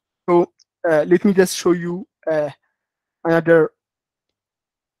 So let me just show you another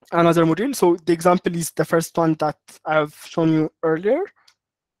model. So the example is the first one that I've shown you earlier.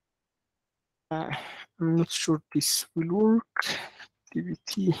 I'm not sure this will work.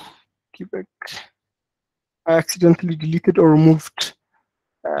 DBT Quebec. I accidentally deleted or removed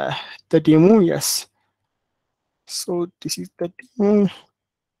the demo. Yes. So this is the demo.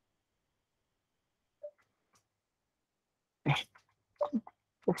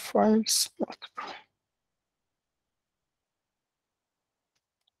 Profiles.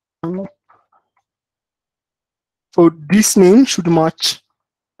 So this name should match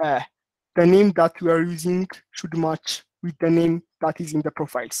the name that we are using should match with the name that is in the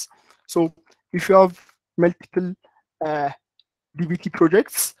profiles. So if you have multiple DBT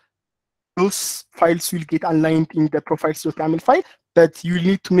projects, those files will get aligned in the profiles.yaml file, but you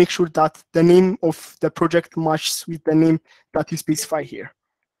need to make sure that the name of the project matches with the name that you specify here.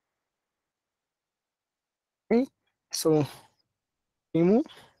 Okay, so demo,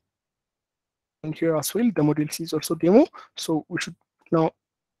 and here as well, the model C is also demo. So we should now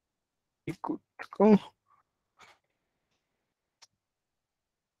be good to go.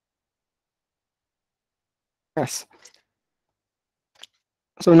 Yes.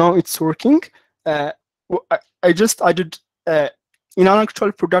 So now it's working. I just added in an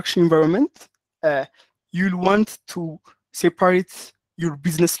actual production environment, you'll want to separate your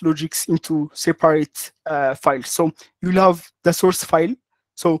business logics into separate files. So you'll have the source file.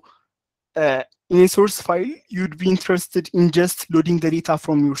 So in a source file, you'd be interested in just loading the data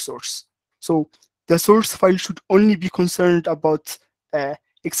from your source. So the source file should only be concerned about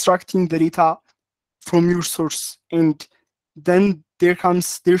extracting the data from your source, and then there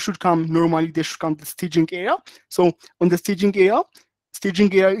should come the staging area. So on the staging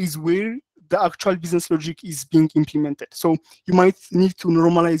area is where the actual business logic is being implemented. So you might need to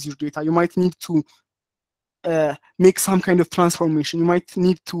normalize your data. You might need to make some kind of transformation. You might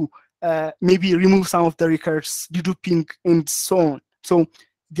need to maybe remove some of the records, deduping, and so on. So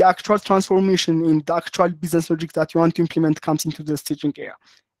the actual transformation in the actual business logic that you want to implement comes into the staging area.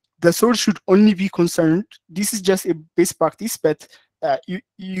 The source should only be concerned. This is just a best practice, but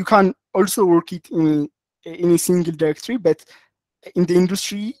you can also work it in a single directory. But in the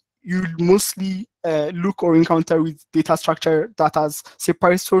industry, you'll mostly look or encounter with data structure that has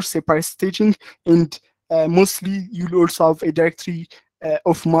separate source, separate staging, and mostly you'll also have a directory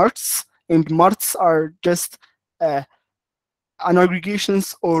of marts, and marts are just an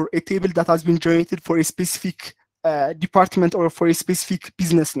aggregations or a table that has been generated for a specific department or for a specific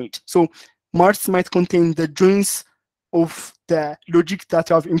business need. So marts might contain the joins of the logic that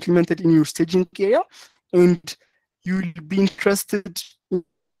you have implemented in your staging area, and you'll be interested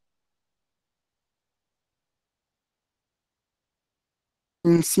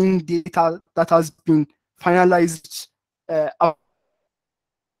in seeing data that has been finalized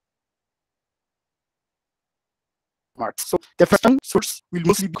marts. So the first one, source, will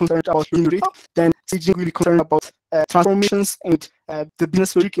mostly be concerned about your data, then staging will be concerned about transformations and the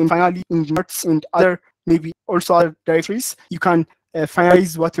business logic, and finally in marts and other, maybe also other directories, you can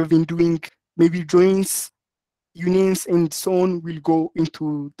finalize what you've been doing, maybe joins, unions, and so on will go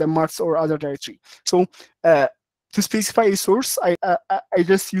into the marts or other directory. So to specify a source, I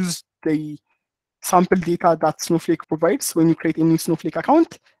just use the sample data that Snowflake provides when you create a new Snowflake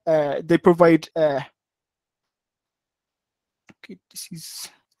account. They provide okay, this is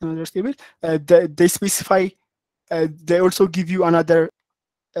another table. They specify. They also give you another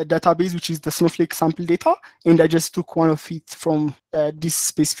database, which is the Snowflake sample data, and I just took one of it from this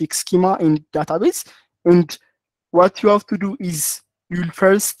specific schema and database. And what you have to do is you'll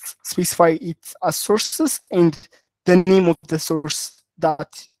first specify it as sources and the name of the source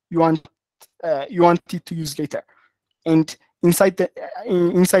that you want it to use later. And inside the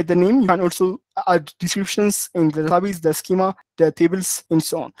name, you can also add descriptions in the database, the schema, the tables, and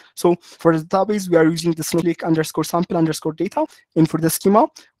so on. So for the database, we are using the Snowflake _sample_ data, and for the schema,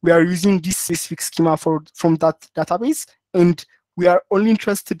 we are using this specific schema from that database, and we are only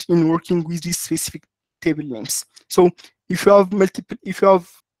interested in working with these specific table names. So if you have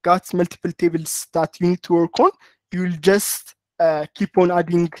got multiple tables that you need to work on, you will just keep on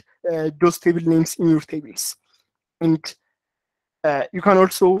adding those table names in your tables. And you can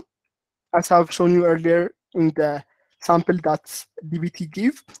also, as I've shown you earlier in the sample that DBT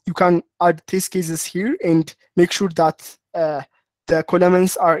gave, you can add test cases here and make sure that the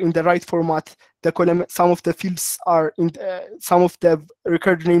columns are in the right format. Some of the fields are in some of the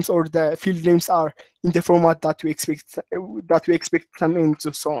record names or the field names are in the format that we expect them in,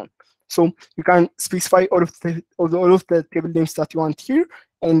 and so on. So you can specify all of the table names that you want here,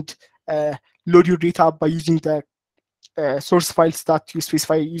 and load your data by using the source files that you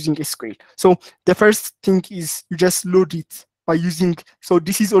specify using SQL. So the first thing is you just load it by using, so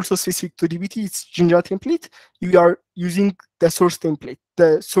this is also specific to DBT, it's Jinja template. You are using the source template,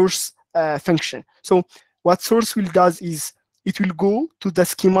 the source function. So what source will does is it will go to the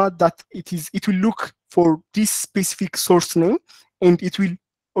schema that it will look for this specific source name, and it will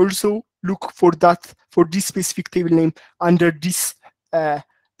also look for this specific table name under this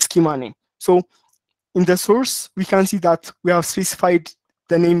schema name. So in the source, we can see that we have specified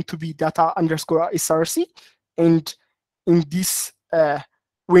the name to be data_src, and in this,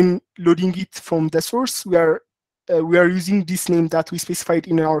 when loading it from the source, we are using this name that we specified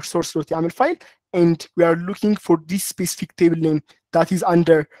in our source.yaml file, and we are looking for this specific table name that is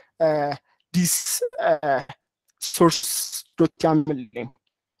under this source.yaml name.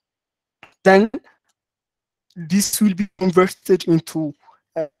 Then this will be converted into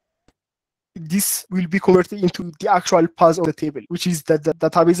the actual path of the table, which is the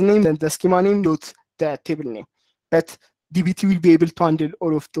database name and the schema name, not the table name. But DBT will be able to handle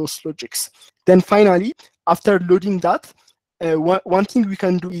all of those logics. Then finally, after loading that, one thing we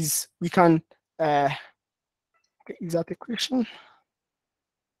can do is we can is that a question?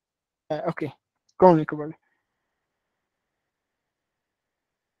 Okay, go on, Nicola.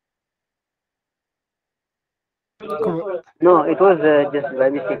 No, it was just by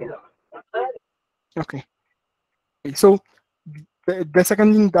mistake. Okay. So the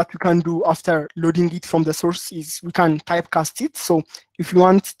second thing that we can do after loading it from the source is we can typecast it. So if you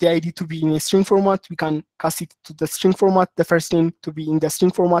want the ID to be in a string format, we can cast it to the string format, the first name to be in the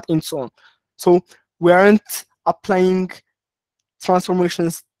string format, and so on. So we aren't applying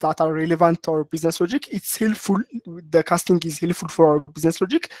transformations that are relevant to our business logic. It's helpful, the casting is helpful for our business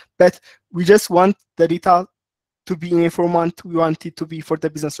logic, but we just want the data to be in a format we want it to be for the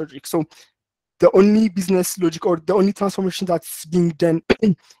business logic. So the only business logic or the only transformation that's being done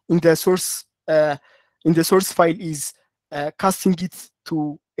in the source file is casting it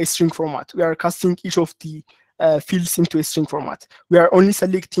to a string format. We are casting each of the fields into a string format. We are only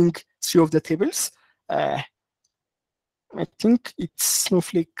selecting 3 of the tables. I think it's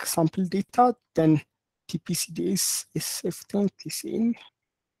Snowflake sample data, then TPCDS, SF10, TCL.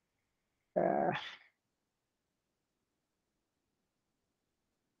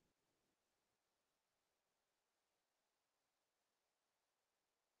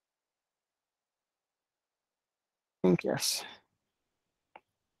 I think yes.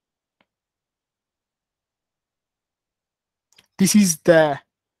 This is the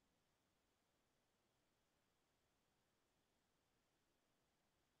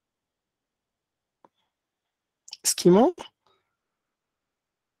schema.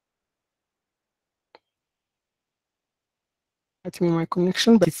 I think my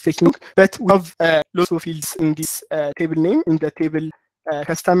connection, but it's taking. But we have lots of fields in this table name, in the table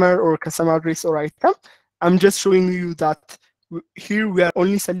customer or customer address or item. I'm just showing you that here we are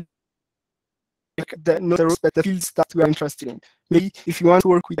only selecting not the rows, but the fields that we are interested in. Maybe if you want to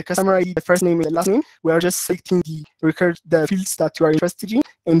work with the customer ID, the first name and the last name, we are just selecting the fields that you are interested in,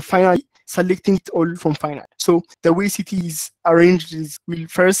 and finally selecting it all from final. So the way CT is arranged is we'll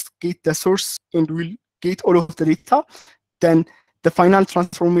first get the source and we'll get all of the data. Then the final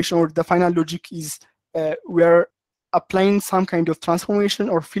transformation or the final logic is we are applying some kind of transformation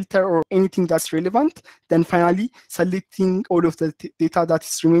or filter or anything that's relevant. Then finally selecting all of the data that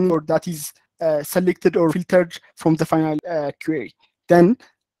is remaining or that is selected or filtered from the final query. Then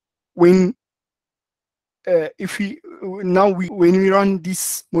when when we run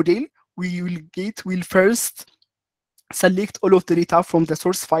this model, we'll first select all of the data from the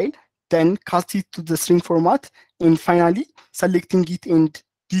source file, then cast it to the string format, and finally selecting it, and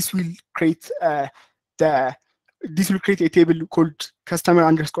this will create a table called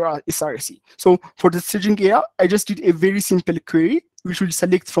customer_src. So for the staging area, I just did a very simple query, which will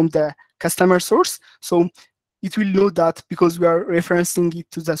select from the customer source. So it will know that because we are referencing it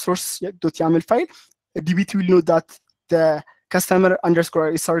to the source.yaml file, DBT will know that the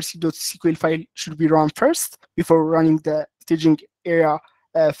customer_src.sql file should be run first before running the staging area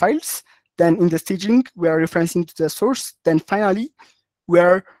files. Then in the staging, we are referencing to the source. Then finally, we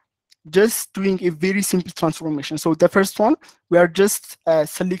are just doing a very simple transformation. So the first one, we are just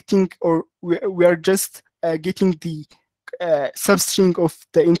selecting, or we are just getting the substring of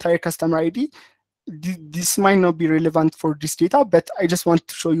the entire customer ID. This might not be relevant for this data, but I just want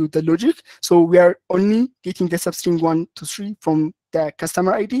to show you the logic. So we are only getting the substring 1 to 3 from the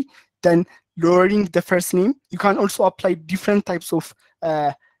customer ID, then lowering the first name. You can also apply different types of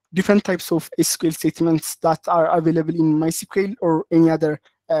SQL statements that are available in MySQL or any other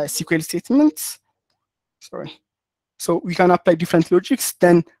SQL statements. Sorry. So we can apply different logics.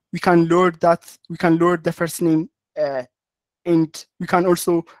 Then we can lower that. We can lower the first name, and we can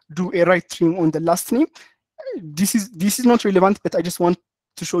also do a right trim on the last name. This is not relevant, but I just want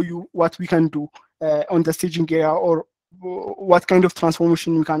to show you what we can do on the staging area, or what kind of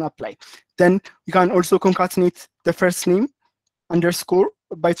transformation we can apply. Then we can also concatenate the first name underscore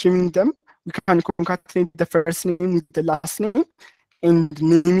by trimming them. We can concatenate the first name with the last name and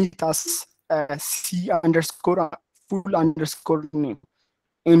name it as C underscore full underscore name,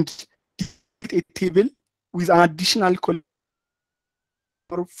 and a table with an additional column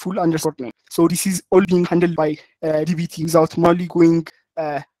or full underscore name. So this is all being handled by DBT without manually going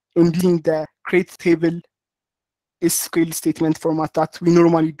and doing the create table SQL statement format that we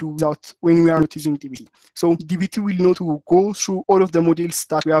normally do without when we are not using DBT. So DBT will know to go through all of the models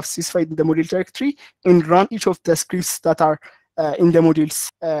that we have specified in the model directory and run each of the scripts that are in the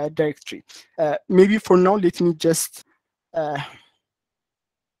models directory. Maybe for now, let me just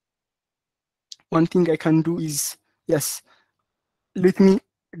one thing I can do is, yes, let me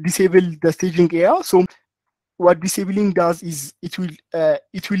disable the staging area. So what disabling does is it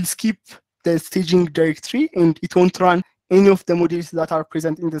will skip the staging directory and it won't run any of the models that are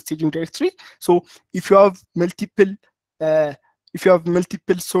present in the staging directory. So if you have multiple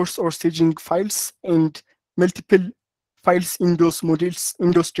source or staging files and multiple files in those models,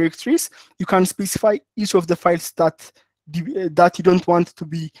 in those directories, you can specify each of the files that you don't want to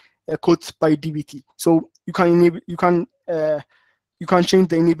be caught by DBT. So you can enable, you can change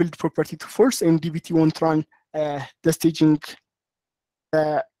the enabled property to false, and DBT won't run the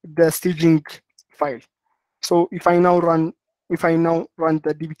staging file. So if I now run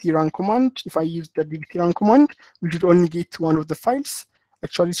the dbt run command, if I use the dbt run command, we should only get one of the files.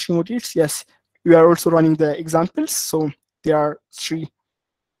 Actually, 3 modules. Yes, we are also running the examples, so there are 3.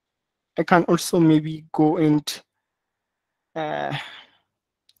 I can also maybe go and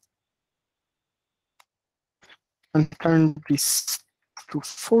turn this to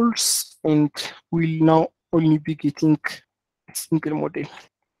false, and we'll now only be getting a single model.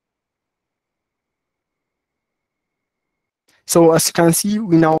 So as you can see,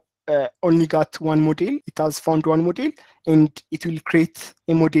 we now only got one model. It has found one model, and it will create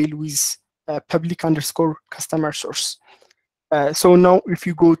a model with public underscore customer source. So now if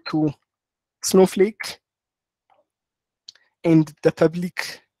you go to Snowflake and the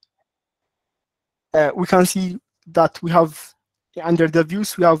public, we can see that we have, under the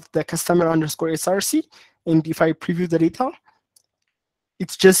views, we have the customer underscore SRC. And if I preview the data,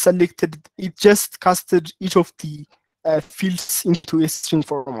 it just casted each of the fields into a string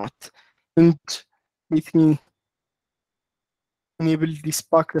format. And let me enable this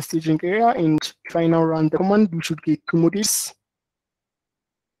back the staging area, and if I now run the command, we should get 2 models.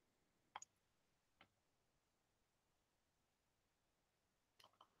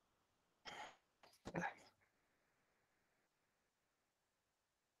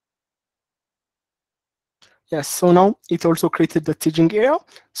 Yes, so now it also created the staging area.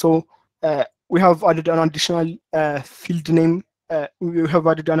 So we have added an additional field name. We have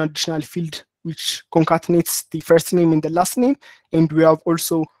added an additional field which concatenates the first name and the last name. And we have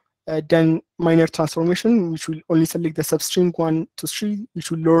also done minor transformation, which will only select the substring 1 to 3,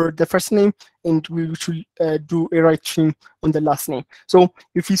 which will lower the first name, and which will do a right trim on the last name. So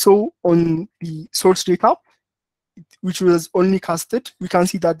if we saw on the source data, which was only casted, we can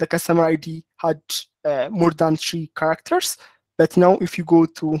see that the customer ID had more than 3 characters. But now if you go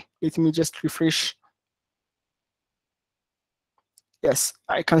to, let me just refresh. Yes,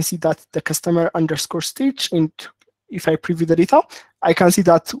 I can see that the customer underscore stage, and if I preview the data, I can see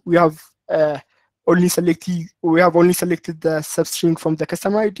that we have only selected the substring from the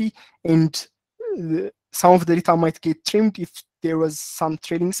customer ID, and some of the data might get trimmed if there was some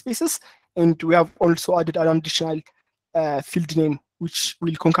trailing spaces. And we have also added an additional field name, which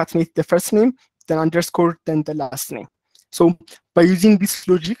will concatenate the first name, then underscore, then the last name. So by using this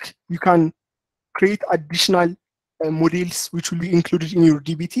logic, you can create additional models which will be included in your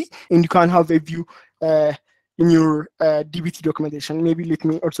DBT, and you can have a view in your DBT documentation. Maybe let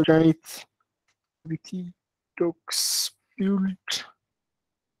me also generate DBT docs build.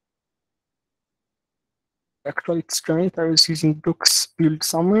 Actually, it's generate. I was using docs build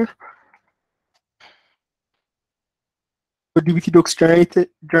somewhere. So DBT docs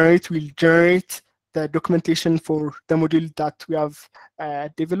generate will generate the documentation for the module that we have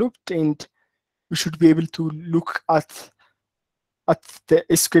developed, and we should be able to look at the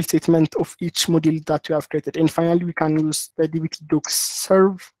SQL statement of each module that we have created. And finally, we can use the DBT docs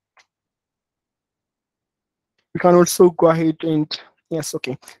serve. We can also go ahead and, yes,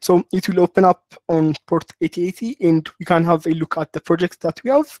 okay. So it will open up on port 8080, and we can have a look at the projects that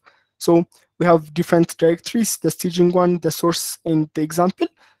we have. So we have different directories, the staging one, the source, and the example.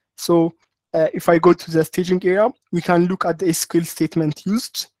 So if I go to the staging area, we can look at the SQL statement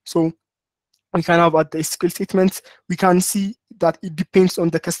used. So we can have at the SQL statements, we can see that it depends on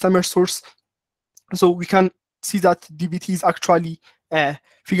the customer source. So we can see that DBT is actually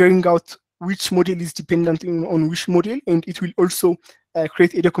figuring out which model is dependent on which model, and it will also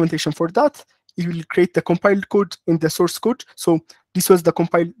create a documentation for that. It will create the compiled code and the source code. So this was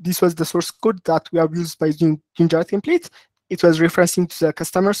the source code that we have used by using Jinja template. It was referencing to the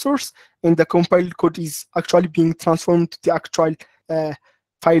customer source, and the compiled code is actually being transformed to the actual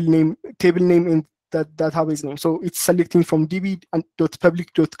file name, table name, and database name. So it's selecting from db and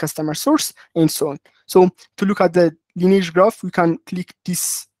 .public .customer source and so on. So to look at the lineage graph, we can click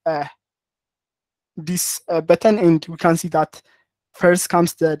this button, and we can see that first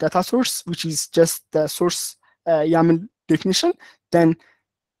comes the data source, which is just the source YAML definition. Then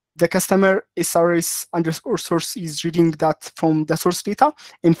the customer SRS underscore source is reading that from the source data.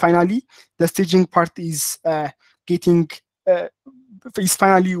 And finally, the staging part is is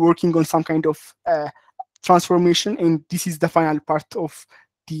finally working on some kind of transformation. And this is the final part of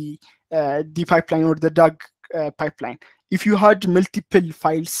the pipeline, or the DAG pipeline. If you had multiple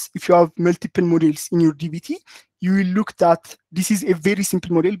files, if you have multiple models in your DBT, you will look that this is a very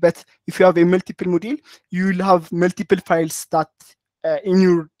simple model. But if you have a multiple model, you will have multiple files that in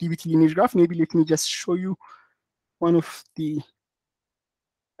your DBT lineage graph. Maybe let me just show you one of the.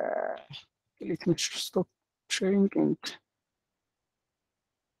 Let me stop sharing and.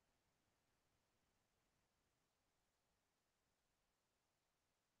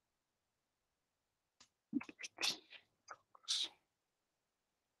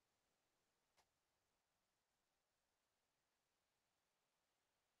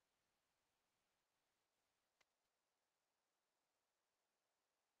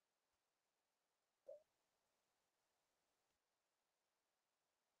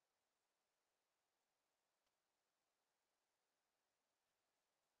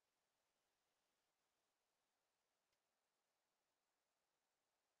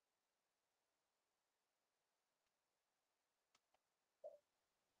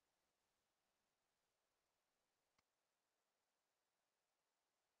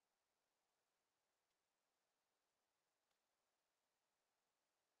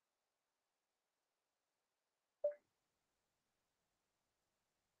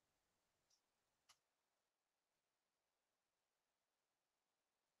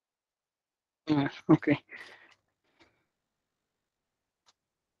 Okay.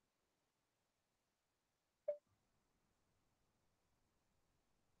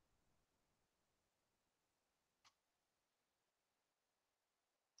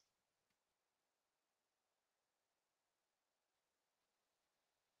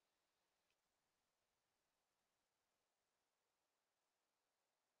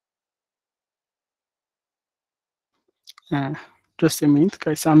 Just a minute,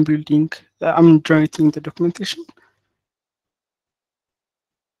 guys. I'm generating the documentation.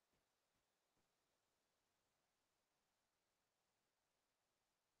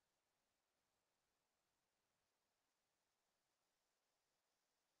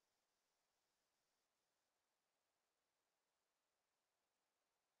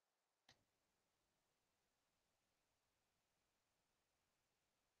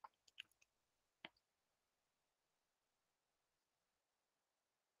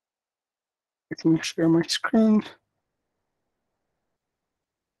 Let me share my screen.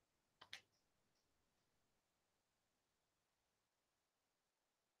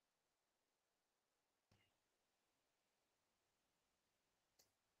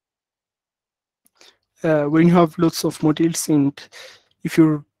 When you have lots of models, and if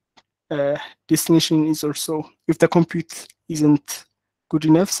your destination is also, if the compute isn't good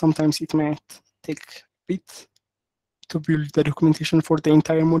enough, sometimes it might take a bit to build the documentation for the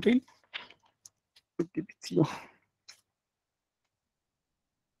entire model.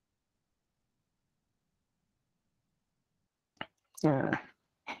 Uh,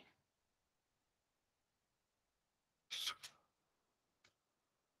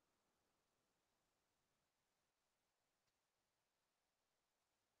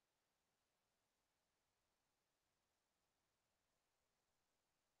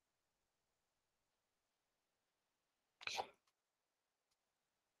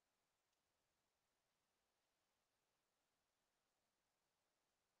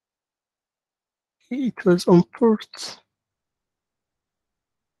 it was on port.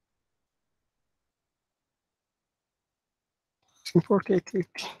 Import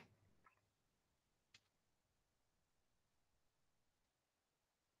 880.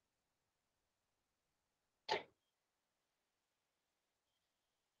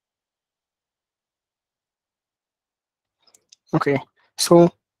 Okay, so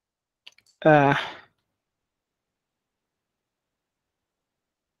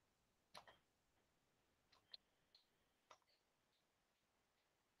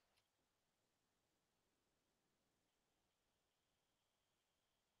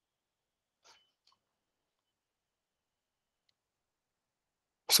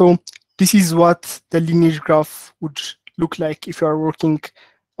so this is what the lineage graph would look like if you are working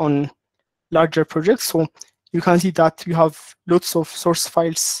on larger projects. So you can see that we have lots of source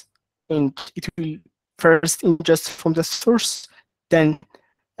files and it will first ingest from the source, then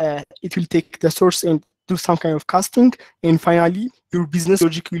it will take the source and do some kind of casting, and finally your business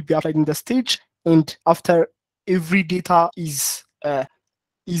logic will be applied in the stage. And after every data is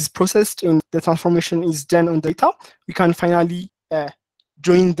processed and the transformation is done on the data, we can finally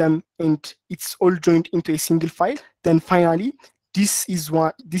join them, and it's all joined into a single file. Then finally, this is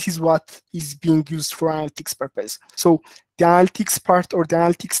what is being used for analytics purpose. So the analytics part or the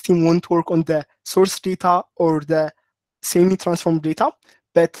analytics team won't work on the source data or the semi-transformed data,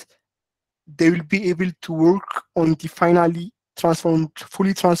 but they will be able to work on the finally transformed,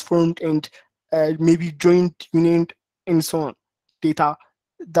 fully transformed, and maybe joined, union, and so on data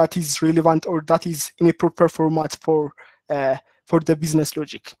that is relevant or that is in a proper format for the business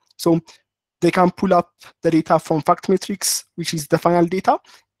logic. So they can pull up the data from fact metrics, which is the final data,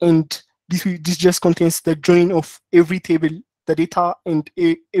 and this just contains the join of every table, the data, and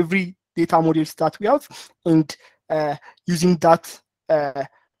every data modules that we have, and using that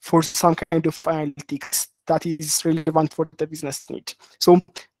for some kind of analytics that is relevant for the business need. So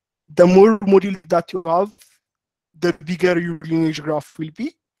the more modules that you have, the bigger your lineage graph will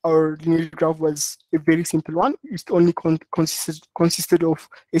be. Our lineage graph was a very simple one. It only consisted of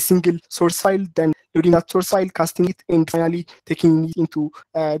a single source file, then loading that source file, casting it, and finally taking it into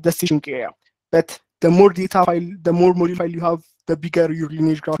the staging area. But the more data file, the more module file you have, the bigger your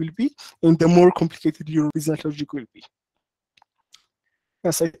lineage graph will be, and the more complicated your business logic will be.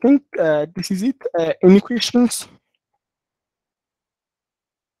 Yes, I think this is it. Any questions?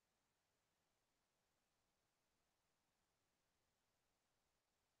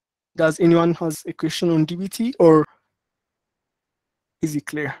 Does anyone has a question on DBT, or is it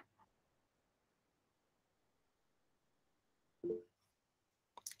clear?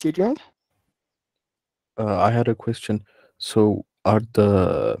 Gideon? I had a question. So are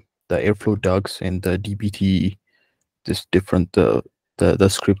the Airflow docs and the DBT this different? The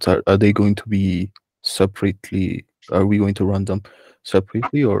scripts, are they going to be separately? Are we going to run them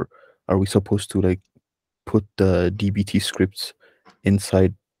separately, or are we supposed to like put the DBT scripts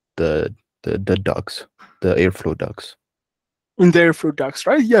inside the docs, the Airflow docs? In the Airflow docs,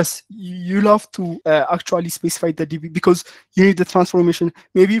 right? Yes, you'll have to actually specify the DB, because you need the transformation.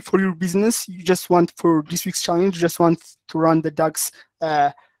 Maybe for your business, you just want, for this week's challenge, you just want to run the docs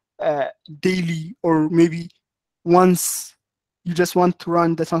daily, or maybe once. You just want to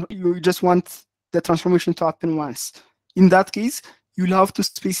run you just want the transformation to happen once. In that case, you'll have to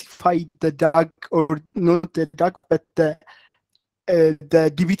specify the DAG, or not the DAG, but the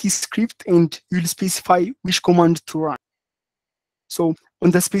DBT script, and you'll specify which command to run. So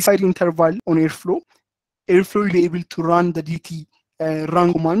on the specified interval on Airflow will be able to run the DBT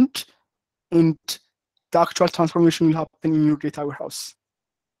run command, and the actual transformation will happen in your data warehouse.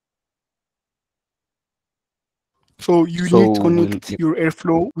 So you need to connect your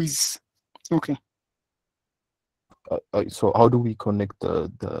Airflow with. Okay. So how do we connect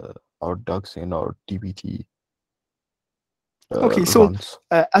our docs and our DBT? Okay, so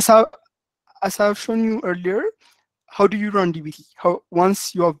as I've shown you earlier, how do you run DBT?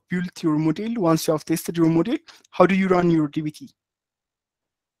 Once you have built your model, once you have tested your model, how do you run your DBT?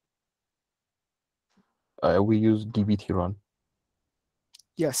 We use DBT run.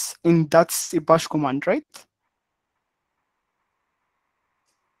 Yes, and that's a bash command, right?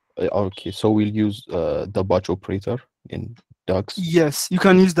 Okay, so we'll use the batch operator in docs. Yes, you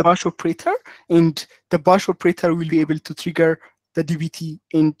can use the bash operator, and the bash operator will be able to trigger the DBT,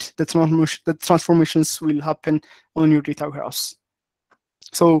 and the transformations will happen on your data warehouse.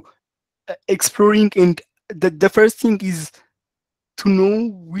 So exploring, and the first thing is to know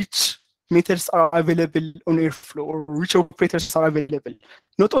which methods are available on Airflow, or which operators are available.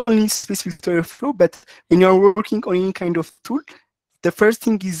 Not only specific to Airflow, but when you're working on any kind of tool, the first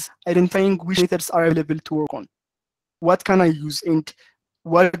thing is identifying which methods are available to work on. What can I use, and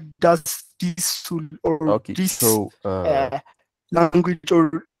what does this tool or this language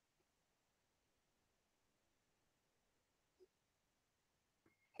or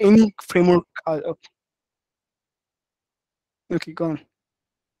any framework? Okay, go on.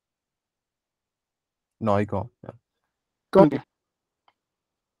 No, I go. Yeah. Go on.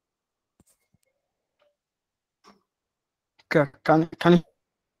 Can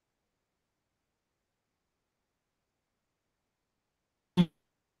you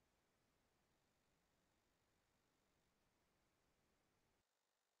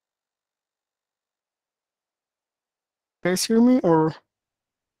guys hear me, or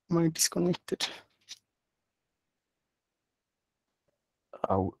am I disconnected?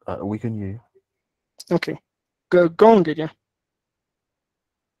 We can hear you. Okay, go on, Gideon.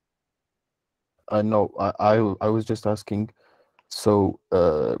 No, I was just asking. So,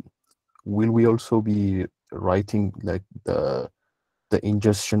 will we also be writing like the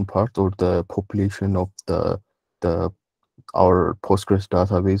ingestion part or the population of the our Postgres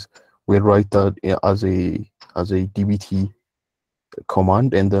database? We'll write that as a dbt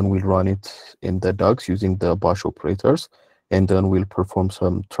command, and then we'll run it in the DAGs using the bash operators, and then we'll perform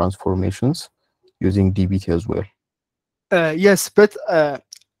some transformations using dbt as well. Yes, but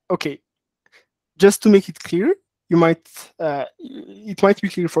okay. Just to make it clear, you might it might be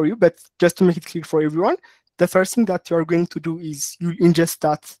clear for you, but just to make it clear for everyone, the first thing that you are going to do is you ingest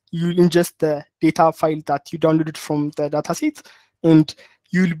the data file that you downloaded from the dataset, and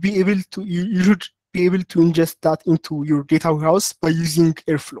you'll be able to you should be able to ingest that into your data warehouse by using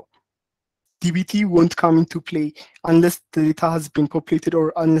Airflow. dbt won't come into play unless the data has been populated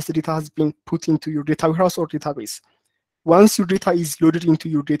or unless the data has been put into your data warehouse or database. Once your data is loaded into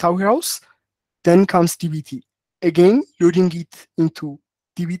your data warehouse, then comes dbt. Again, loading it into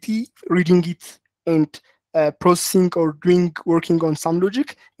dbt, reading it, and processing or working on some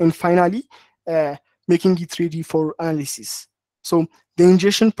logic, and finally making it ready for analysis. So the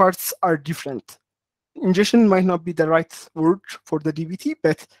ingestion parts are different. Ingestion might not be the right word for the dbt,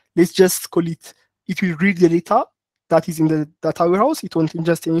 but let's just call it. It will read the data that is in the data warehouse. It won't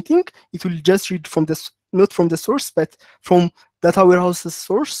ingest anything. It will just read from not from the source, but from data warehouse's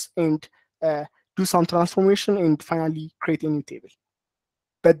source, and do some transformation, and finally create a new table.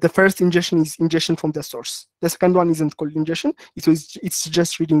 But the first ingestion is ingestion from the source. The second one isn't called ingestion. It's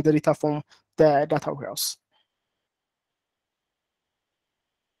just reading the data from the data warehouse.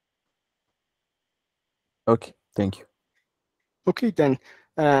 Okay, thank you. Okay, then.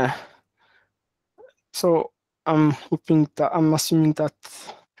 So I'm assuming that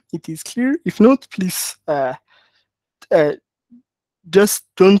it is clear. If not, please just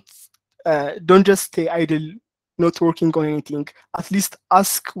don't just stay idle, not working on anything. At least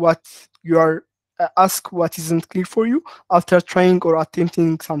ask what isn't clear for you after trying or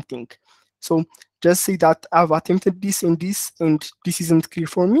attempting something. So just say that I've attempted this, and this isn't clear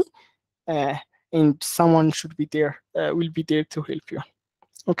for me, and someone should be there, will be there to help you.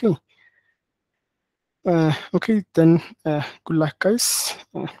 Okay. Okay, then good luck, guys,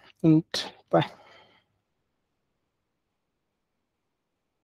 and bye.